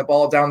pushing the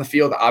ball down the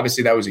field.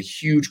 Obviously, that was a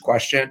huge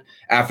question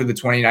after the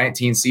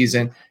 2019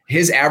 season.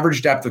 His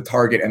average depth of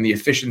target and the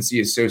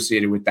efficiency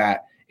associated with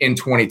that in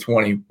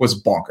 2020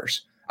 was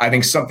bonkers. I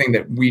think something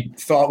that we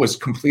thought was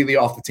completely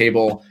off the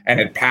table and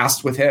had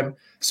passed with him.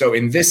 So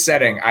in this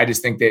setting, I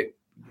just think that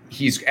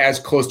he's as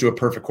close to a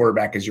perfect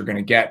quarterback as you're going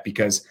to get,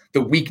 because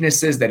the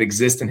weaknesses that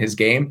exist in his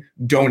game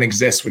don't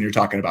exist when you're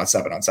talking about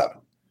 7-on-7.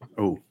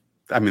 Oh,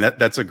 I mean,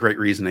 that's a great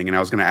reasoning. And I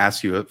was going to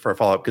ask you for a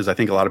follow-up, because I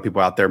think a lot of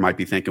people out there might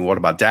be thinking, what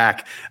about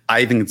Dak?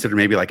 I even consider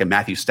maybe a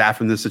Matthew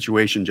Stafford in this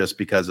situation, just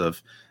because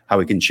of how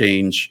he can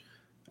change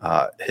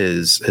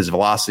his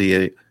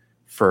velocity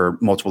for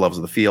multiple levels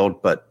of the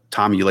field. But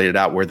Tom, you laid it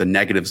out where the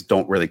negatives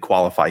don't really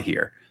qualify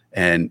here.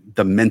 And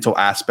the mental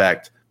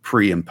aspect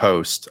pre and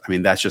post, I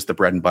mean, that's just the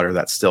bread and butter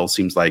that still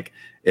seems like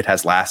it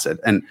has lasted.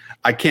 And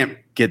I can't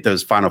get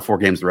those final 4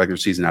 games of the regular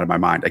season out of my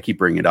mind. I keep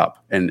bringing it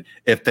up. And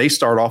if they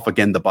start off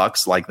again, the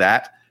Bucs like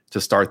that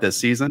to start this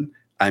season,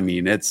 I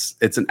mean, it's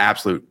an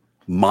absolute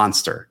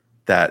monster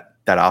that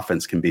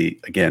offense can be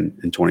again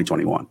in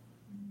 2021.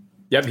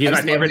 Yep. He's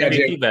my favorite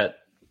MVP bet.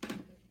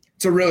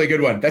 It's a really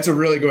good one. That's a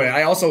really good one.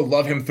 I also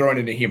love him throwing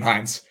into Nyheim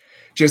Hines.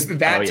 Just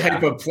that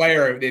type of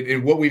player,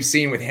 in what we've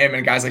seen with him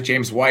and guys like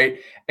James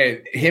White,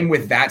 and him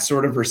with that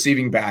sort of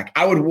receiving back.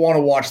 I would want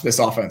to watch this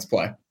offense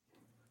play.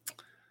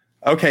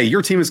 Okay,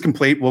 your team is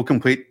complete. We'll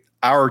complete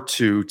our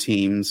two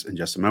teams in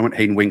just a moment.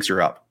 Hayden Winks,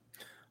 you're up.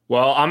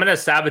 Well, I'm going to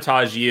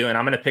sabotage you, and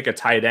I'm going to pick a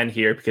tight end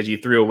here because you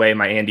threw away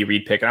my Andy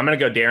Reid pick. And I'm going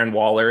to go Darren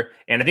Waller.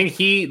 And I think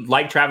he,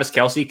 like Travis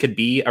Kelce, could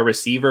be a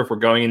receiver if we're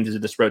going into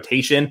this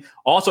rotation.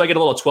 Also, I get a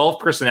little 12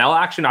 personnel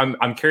action.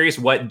 I'm curious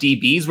what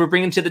DBs we're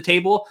bringing to the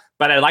table,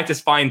 but I'd like to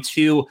find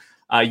two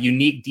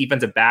unique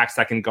defensive backs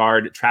that can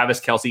guard Travis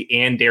Kelce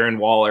and Darren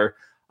Waller.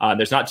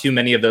 There's not too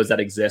many of those that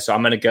exist. So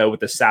I'm going to go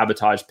with the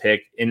sabotage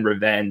pick in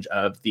revenge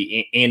of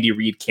the Andy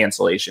Reid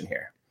cancellation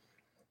here.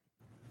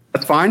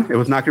 That's fine. It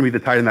was not going to be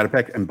the tight end that I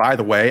picked. And by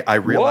the way, I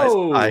realized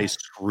I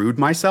screwed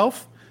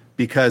myself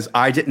because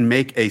I didn't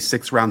make a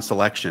 6th round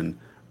selection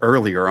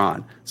earlier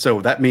on.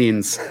 So that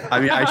means,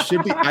 I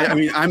should be, I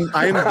am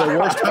the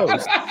worst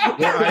host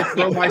where I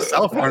throw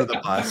myself under the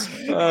bus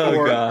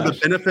for the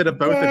benefit of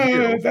both of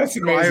you. That's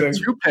amazing. So I have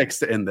 2 picks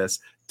to end this.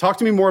 Talk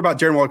to me more about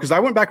Darren Waller, because I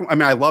went back.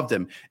 I loved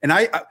him.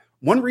 And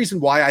one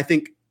reason why I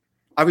think,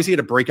 obviously he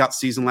had a breakout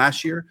season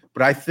last year,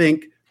 but I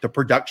think the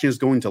production is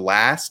going to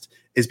last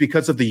is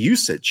because of the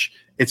usage.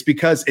 It's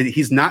because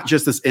he's not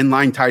just this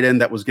inline tight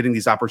end that was getting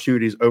these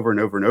opportunities over and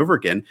over and over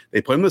again.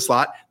 They put him in the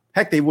slot.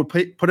 Heck, they would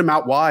put him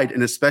out wide,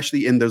 and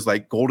especially in those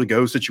like goal to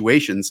go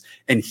situations.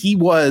 And he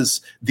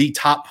was the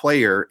top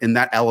player in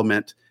that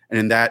element and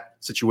in that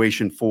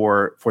situation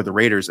for the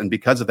Raiders. And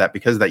because of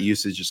that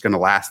usage is going to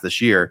last this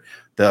year,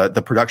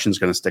 the production is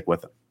going to stick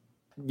with him.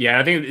 Yeah,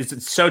 I think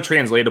it's so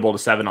translatable to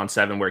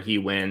 7-on-7 where he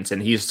wins,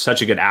 and he's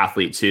such a good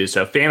athlete too.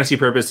 So fantasy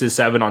purposes,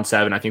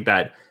 7-on-7, I think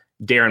that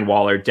Darren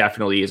Waller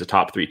definitely is a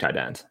top 3 tight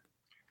end.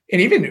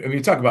 And even when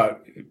you talk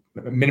about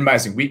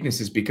minimizing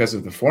weaknesses because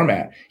of the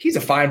format, he's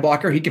a fine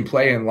blocker. He can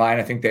play in line.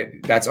 I think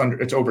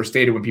it's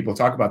overstated when people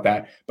talk about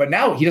that. But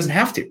now he doesn't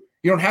have to.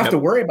 You don't have to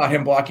worry about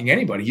him blocking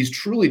anybody. He's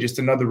truly just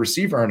another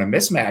receiver in a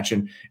mismatch.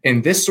 And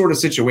in this sort of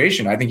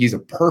situation, I think he's a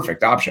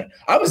perfect option.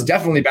 I was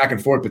definitely back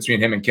and forth between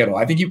him and Kittle.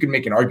 I think you can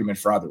make an argument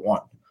for either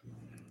one.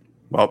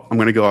 Well, I'm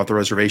going to go off the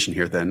reservation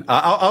here then.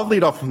 I'll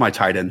lead off with my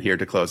tight end here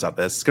to close out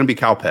this. It's going to be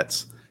Kyle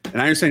Pitts. And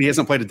I understand he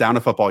hasn't played a down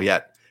of football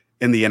yet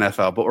in the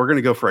NFL, but we're going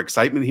to go for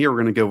excitement here. We're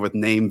going to go with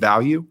name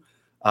value,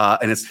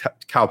 and it's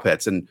Kyle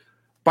Pitts. And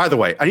by the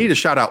way, I need to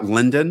shout out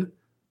Lyndon,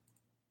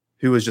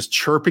 who is just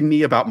chirping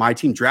me about my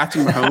team.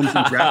 Drafting Mahomes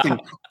and drafting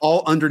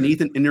all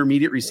underneath and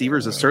intermediate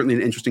receivers is certainly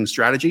an interesting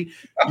strategy.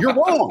 You're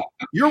wrong.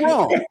 You're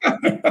wrong.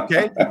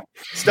 Okay.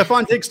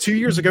 Stephon Diggs 2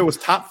 years ago was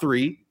top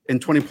 3 in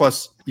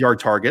 20-plus yard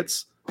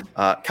targets.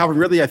 Calvin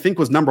Ridley, I think,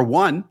 was number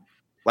 1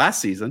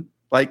 last season.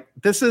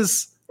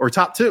 Or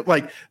top 2.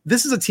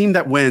 This is a team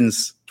that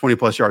wins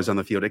 20-plus yards on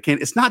the field.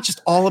 It's not just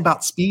all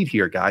about speed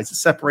here, guys. It's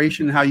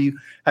separation and how you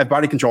have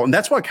body control. And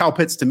that's why Kyle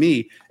Pitts, to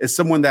me, is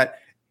someone that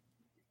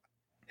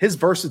his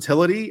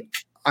versatility,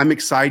 I'm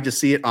excited to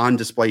see it on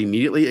display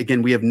immediately.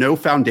 Again, we have no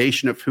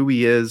foundation of who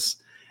he is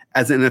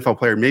as an NFL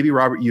player. Maybe,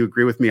 Robert, you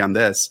agree with me on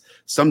this.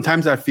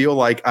 Sometimes I feel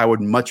like I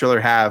would much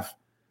rather have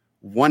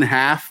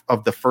 1/2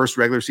 of the first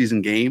regular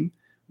season game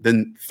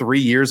than 3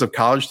 years of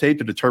college tape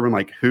to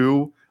determine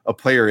who a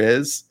player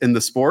is in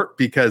the sport,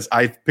 because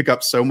I pick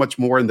up so much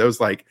more in those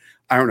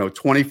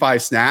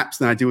 25 snaps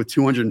than I do with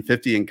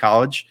 250 in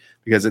college,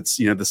 because it's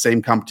the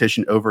same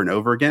competition over and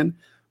over again.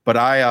 But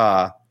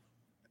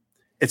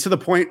it's to the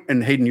point,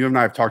 and Hayden, you and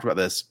I have talked about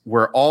this,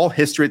 where all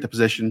history at the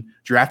position,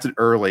 drafted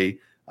early,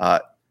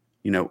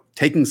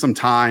 taking some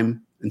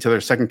time until their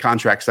second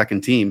contract,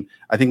 second team.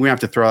 I think we have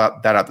to throw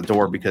that out the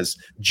door, because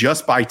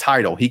just by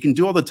title, he can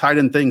do all the tight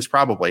end things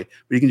probably,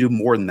 but he can do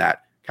more than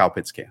that. Kyle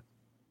Pitts can.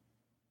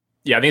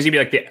 Yeah, I think he's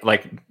gonna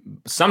be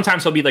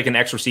sometimes he'll be like an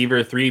X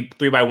receiver,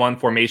 3-by-1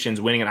 formations,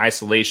 winning in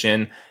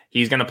isolation.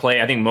 He's gonna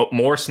play, I think,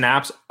 more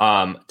snaps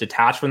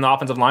detached from the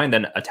offensive line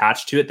than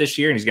attached to it this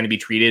year, and he's gonna be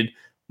treated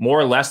more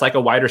or less like a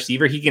wide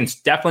receiver. He can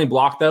definitely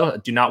block, though.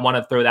 Do not want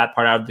to throw that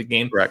part out of the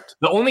game. Correct.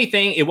 The only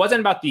thing, it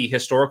wasn't about the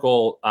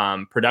historical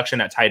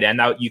production at tight end.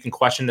 Now you can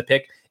question the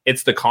pick.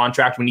 It's the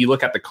contract. When you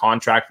look at the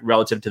contract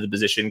relative to the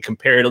position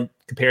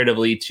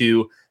comparatively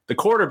to the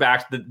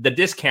quarterback, the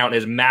discount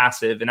is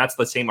massive. And that's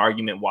the same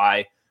argument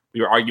why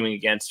we were arguing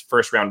against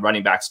first round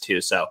running backs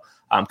too. So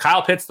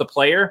Kyle Pitts, the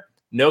player,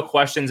 no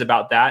questions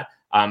about that.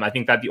 I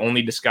think that the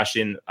only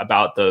discussion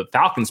about the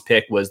Falcons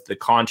pick was the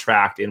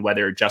contract and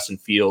whether Justin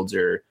Fields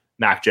or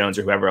Mac Jones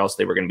or whoever else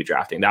they were going to be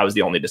drafting. That was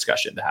the only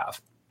discussion to have.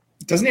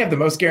 Doesn't he have the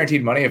most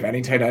guaranteed money of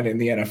any tight end in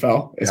the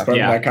NFL as part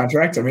of that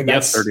contract? I mean,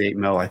 that's $38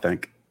 million, I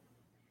think.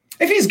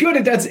 If he's good,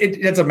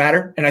 it doesn't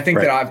matter. And I think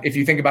that if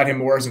you think about him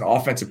more as an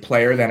offensive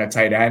player than a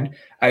tight end,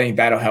 I think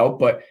that'll help.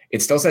 But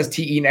it still says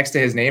TE next to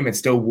his name. It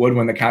still would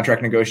when the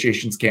contract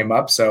negotiations came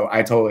up. So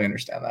I totally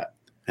understand that.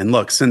 And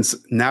look, since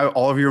now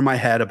all of you are in my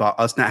head about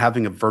us not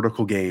having a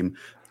vertical game,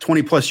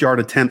 20-plus yard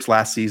attempts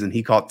last season,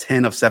 he caught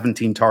 10 of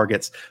 17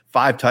 targets,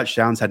 5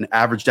 touchdowns, had an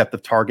average depth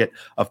of target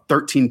of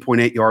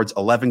 13.8 yards,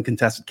 11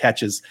 contested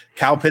catches.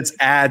 Kyle Pitts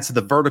adds to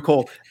the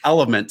vertical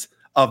element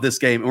of this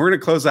game. And we're going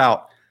to close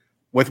out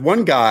with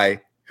one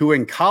guy who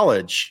in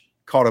college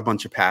caught a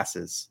bunch of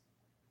passes,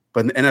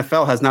 but in the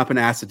NFL has not been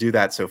asked to do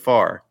that so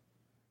far.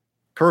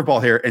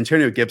 Curveball here,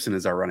 Antonio Gibson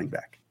is our running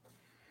back.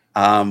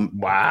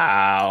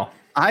 Wow.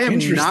 I am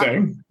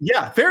Interesting.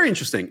 very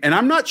interesting. And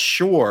I'm not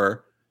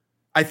sure.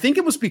 I think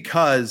it was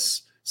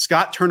because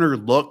Scott Turner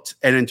looked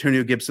at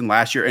Antonio Gibson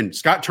last year, and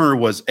Scott Turner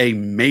was a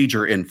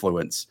major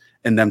influence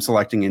in them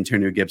selecting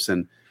Antonio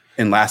Gibson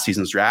in last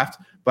season's draft.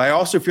 But I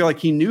also feel like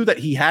he knew that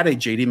he had a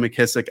JD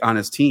McKissic on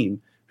his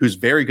team who's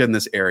very good in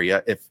this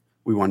area if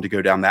we wanted to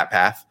go down that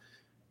path,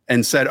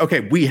 and said,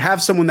 okay, we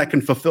have someone that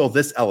can fulfill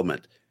this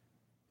element.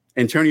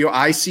 Antonio,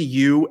 I see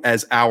you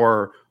as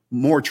our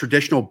more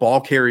traditional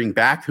ball carrying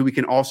back who we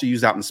can also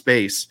use out in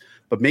space.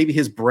 But maybe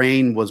his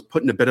brain was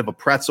put in a bit of a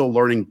pretzel,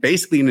 learning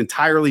basically an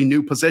entirely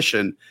new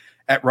position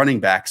at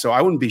running back. So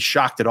I wouldn't be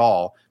shocked at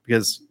all,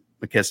 because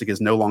McKissic is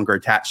no longer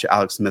attached to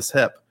Alex Smith's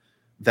hip,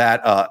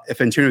 that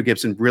if Antonio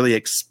Gibson really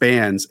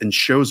expands and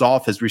shows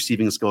off his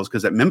receiving skills,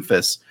 because at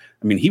Memphis,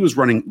 I mean, he was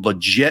running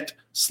legit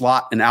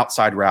slot and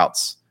outside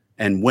routes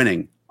and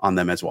winning on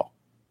them as well.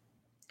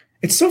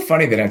 It's so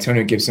funny that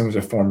Antonio Gibson was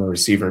a former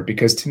receiver,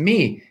 because to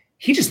me,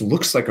 he just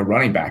looks like a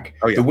running back.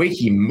 Oh, yeah. The way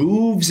he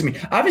moves. I mean,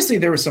 obviously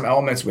there were some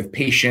elements with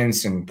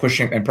patience and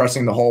pushing and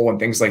pressing the hole and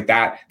things like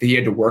that he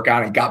had to work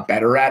on and got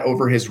better at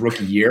over his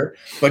rookie year.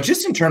 But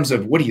just in terms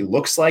of what he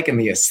looks like and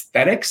the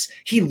aesthetics,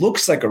 he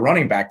looks like a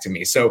running back to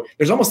me. So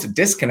there's almost a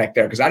disconnect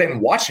there, because I didn't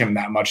watch him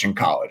that much in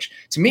college.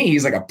 To me,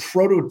 he's like a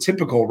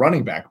prototypical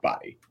running back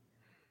body.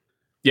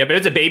 Yeah, but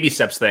it's a baby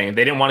steps thing.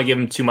 They didn't want to give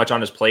him too much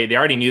on his plate. They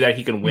already knew that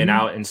he could win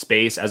out in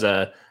space as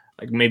a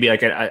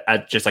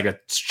just like a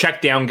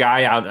check down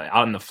guy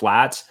out in the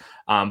flats.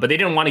 But they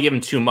didn't want to give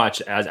him too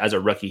much as a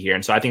rookie here.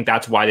 And so I think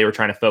that's why they were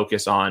trying to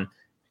focus on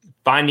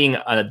finding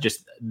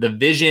just the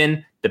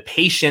vision, the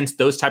patience,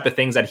 those type of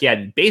things that he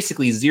had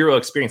basically zero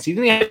experience. He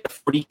didn't have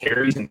 40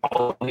 carries in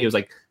college. It was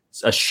like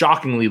a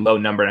shockingly low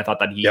number. And I thought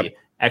that he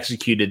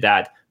executed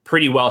that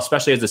pretty well,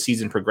 especially as the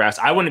season progressed.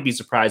 I wouldn't be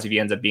surprised if he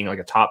ends up being like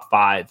a top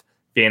 5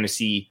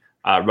 fantasy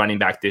running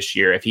back this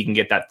year, if he can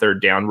get that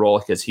third down role,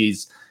 because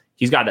he's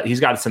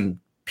got some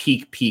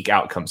peak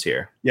outcomes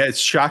here. Yeah, it's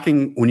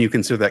shocking when you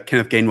consider that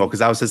Kenneth Gainwell, because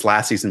that was his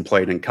last season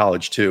played in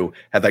college too,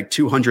 had like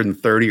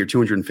 230 or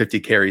 250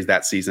 carries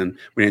that season,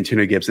 when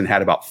Antonio Gibson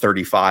had about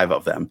 35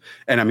 of them.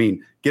 And I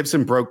mean,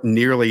 Gibson broke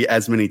nearly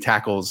as many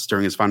tackles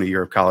during his final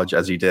year of college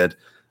as he did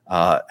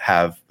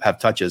have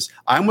touches.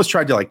 I almost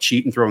tried to like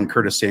cheat and throw in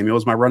Curtis Samuel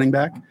as my running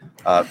back,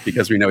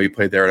 because we know he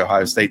played there at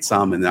Ohio State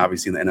some, and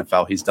obviously in the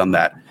NFL he's done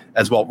that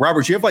as well.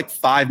 Robert, you have like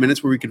 5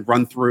 minutes where we could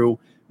run through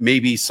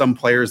maybe some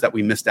players that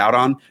we missed out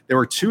on. There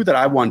were 2 that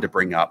I wanted to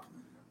bring up.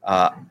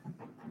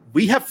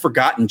 We have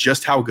forgotten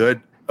just how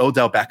good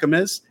Odell Beckham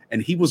is,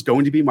 and he was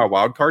going to be my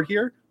wild card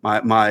here,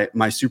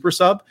 my super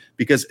sub,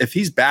 because if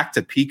he's back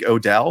to peak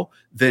Odell,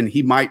 then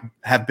he might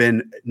have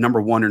been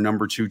number 1 or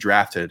number 2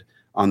 drafted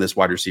on this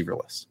wide receiver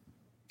list.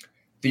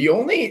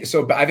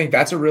 So I think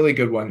that's a really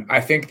good one.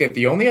 I think that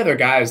the only other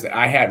guys that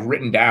I had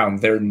written down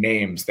their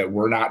names that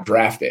were not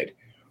drafted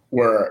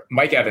were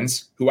Mike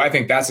Evans, who I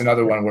think that's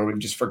another one where we've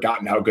just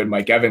forgotten how good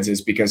Mike Evans is,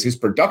 because his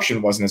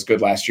production wasn't as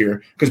good last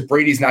year, because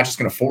Brady's not just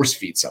going to force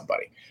feed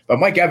somebody. But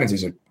Mike Evans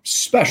is a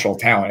special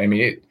talent. I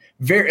mean,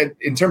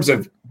 in terms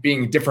of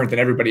being different than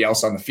everybody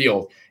else on the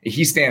field,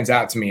 he stands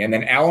out to me. And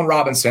then Allen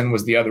Robinson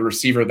was the other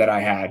receiver that I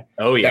had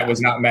that was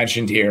not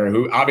mentioned here,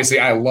 who obviously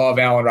I love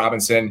Allen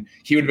Robinson.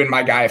 He would have been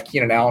my guy if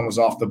Keenan Allen was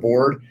off the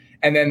board.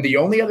 And then the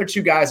only other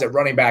 2 guys at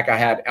running back I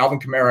had, Alvin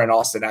Kamara and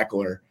Austin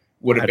Eckler,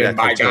 would have been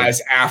my guys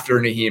after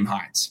Nyheim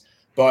Hines.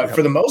 But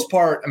for the most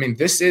part, I mean,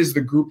 this is the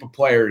group of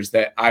players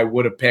that I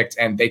would have picked,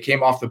 and they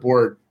came off the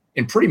board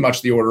in pretty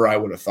much the order I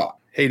would have thought.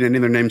 Hey, any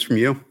other names from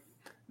you?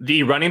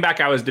 The running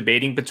back I was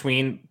debating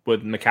between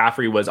with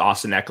McCaffrey was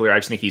Austin Eckler. I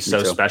just think he's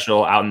so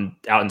special out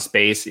in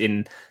space.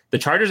 In the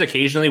Chargers,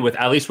 occasionally,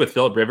 at least with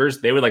Phillip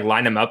Rivers, they would like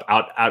line him up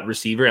out at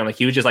receiver, and like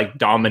he was just like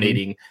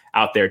dominating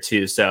out there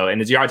too. So, and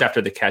his yards after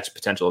the catch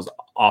potential is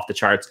off the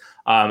charts.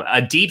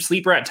 A deep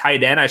sleeper at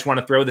tight end. I just want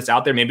to throw this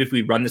out there. Maybe if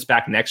we run this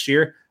back next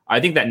year, I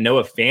think that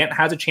Noah Fant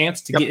has a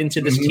chance to get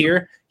into this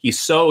tier. He's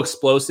so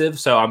explosive.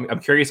 So I'm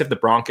curious if the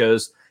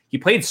Broncos. He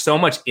played so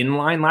much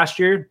inline last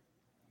year,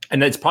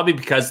 and it's probably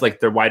because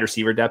like their wide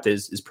receiver depth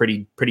is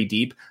pretty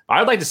deep. But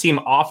I'd like to see him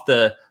off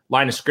the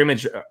line of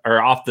scrimmage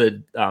or off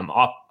the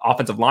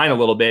offensive line a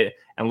little bit,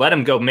 and let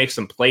him go make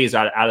some plays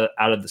out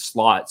of the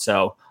slot.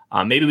 So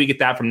maybe we get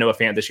that from Noah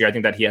Fant this year. I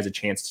think that he has a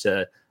chance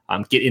to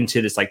get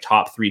into this like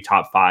top 3,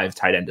 top 5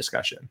 tight end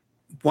discussion.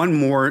 One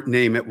more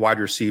name at wide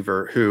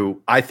receiver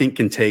who I think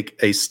can take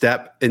a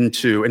step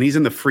into, and he's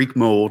in the freak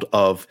mold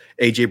of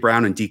A.J.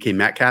 Brown and DK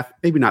Metcalf,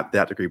 maybe not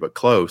that degree, but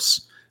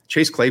close.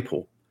 Chase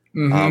Claypool.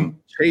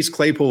 Chase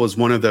Claypool is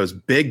one of those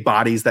big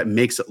bodies that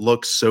makes it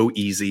look so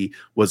easy,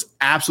 was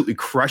absolutely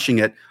crushing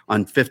it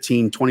on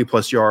 15, 20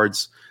 plus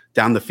yards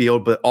down the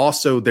field. But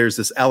also there's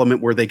this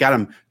element where they got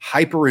him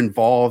hyper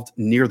involved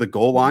near the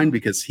goal line,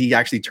 because he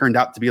actually turned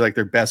out to be like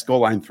their best goal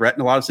line threat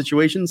in a lot of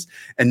situations.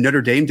 And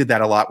Notre Dame did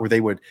that a lot, where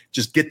they would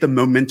just get the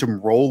momentum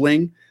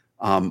rolling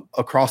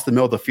across the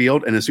middle of the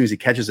field. And as soon as he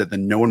catches it,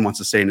 then no one wants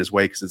to stay in his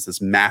way, because it's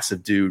this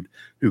massive dude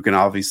who can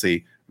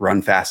obviously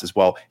run fast as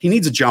well. He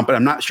needs a jump, but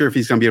I'm not sure if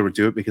he's going to be able to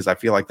do it because I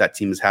feel like that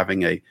team is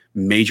having a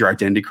major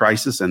identity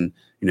crisis and,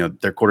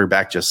 their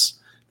quarterback just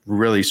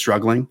really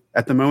struggling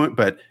at the moment.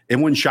 But it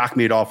wouldn't shock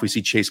me at all if we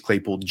see Chase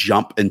Claypool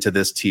jump into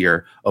this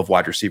tier of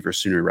wide receivers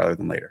sooner rather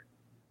than later.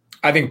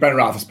 I think Ben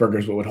Roethlisberger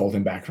is what would hold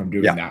him back from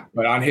doing that.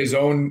 But on his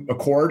own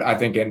accord, I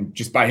think, and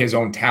just by his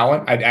own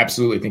talent, I'd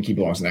absolutely think he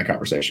belongs in that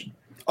conversation.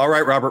 All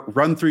right, Robert,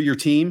 run through your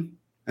team,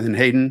 and then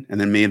Hayden, and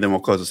then me, and then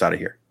we'll close us out of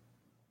here.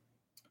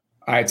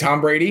 All right,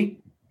 Tom Brady,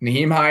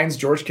 Nyheim Hines,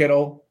 George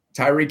Kittle,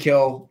 Tyreek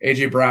Hill,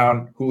 A.J.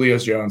 Brown, Julio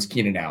Jones,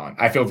 Keenan Allen.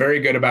 I feel very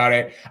good about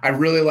it. I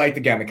really liked,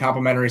 again, the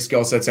complementary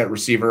skill sets at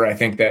receiver. I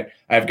think that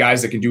I have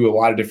guys that can do a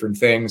lot of different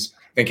things.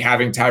 I think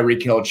having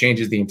Tyreek Hill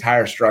changes the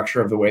entire structure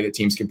of the way that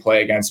teams can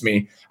play against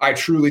me. I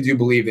truly do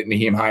believe that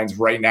Nyheim Hines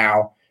right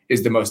now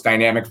is the most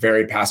dynamic,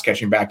 very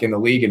pass-catching back in the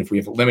league. And if we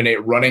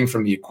eliminate running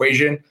from the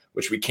equation,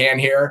 which we can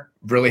here,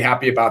 really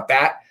happy about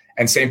that.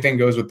 And same thing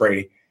goes with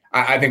Brady.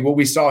 I think what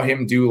we saw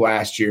him do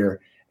last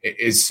year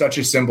is such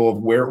a symbol of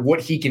what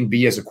he can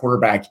be as a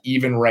quarterback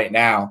even right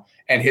now.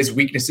 And his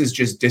weaknesses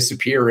just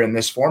disappear in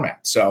this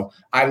format. So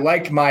I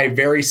like my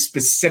very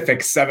specific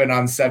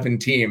 7-on-7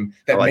 team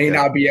that may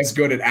not be as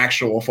good at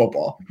actual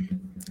football.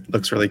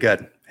 Looks really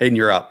good. Hayden,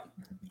 you're up.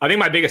 I think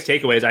my biggest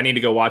takeaway is I need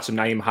to go watch some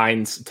Nyheim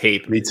Hines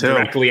tape Me too.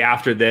 directly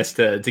after this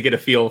to get a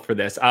feel for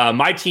this.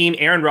 My team,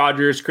 Aaron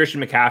Rodgers,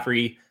 Christian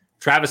McCaffrey,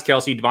 Travis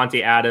Kelce,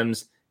 Devontae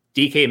Adams,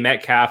 DK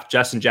Metcalf,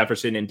 Justin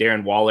Jefferson, and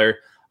Darren Waller.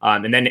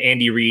 And then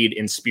Andy Reid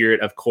in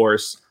spirit, of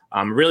course.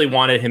 Really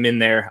wanted him in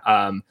there.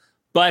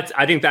 But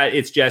I think that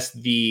it's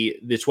just the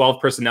 12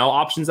 personnel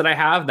options that I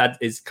have. That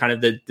is kind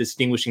of the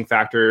distinguishing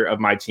factor of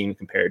my team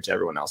compared to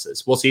everyone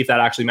else's. We'll see if that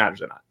actually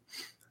matters or not.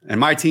 And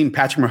my team,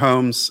 Patrick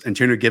Mahomes,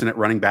 Antonio Gibson at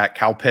running back,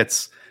 Kyle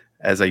Pitts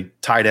as a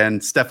tight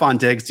end, Stephon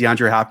Diggs,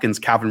 DeAndre Hopkins,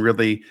 Calvin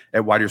Ridley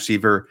at wide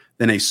receiver,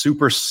 then a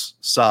super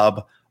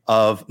sub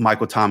of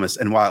Michael Thomas.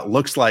 And while it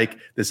looks like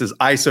this is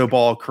iso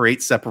ball,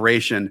 create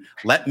separation,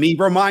 let me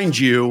remind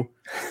you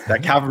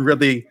that Calvin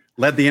Ridley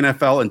led the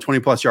NFL in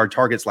 20-plus yard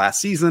targets last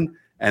season.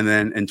 And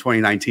then in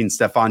 2019,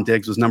 Stephon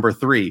Diggs was number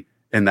 3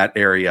 in that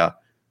area.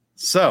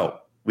 So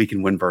we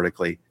can win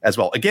vertically as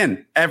well.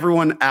 Again,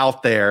 everyone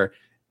out there,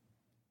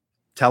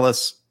 tell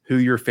us who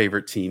your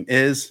favorite team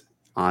is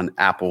on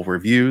Apple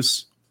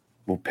Reviews.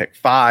 We'll pick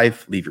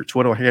 5, leave your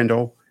Twitter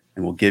handle,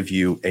 and we'll give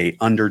you a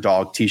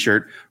Underdog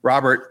t-shirt.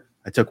 Robert,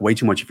 I took way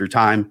too much of your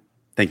time.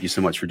 Thank you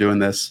so much for doing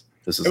this.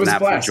 This was an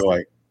absolute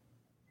joy.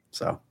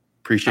 So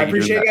appreciate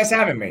you guys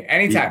having me.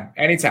 Anytime.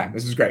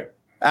 This is great.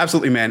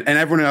 Absolutely, man. And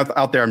everyone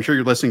out there, I'm sure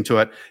you're listening to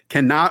it,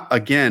 cannot,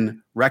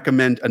 again,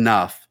 recommend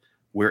enough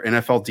where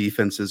NFL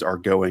defenses are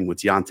going with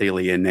Deontay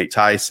Lee and Nate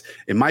Tice.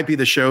 It might be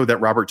the show that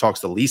Robert talks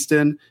the least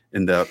in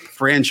the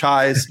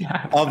franchise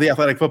of the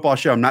Athletic Football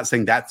Show. I'm not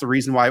saying that's the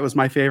reason why it was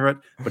my favorite,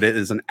 but it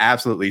is an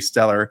absolutely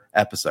stellar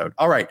episode.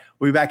 All right,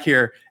 we'll be back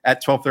here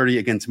at 12:30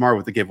 again tomorrow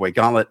with the giveaway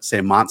gauntlet.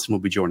 Sam Monson will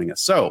be joining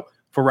us. So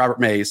for Robert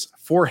Mays,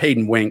 for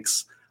Hayden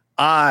Winks,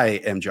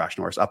 I am Josh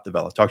Norris, Up the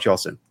Vela. Talk to you all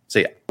soon.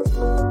 See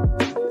ya.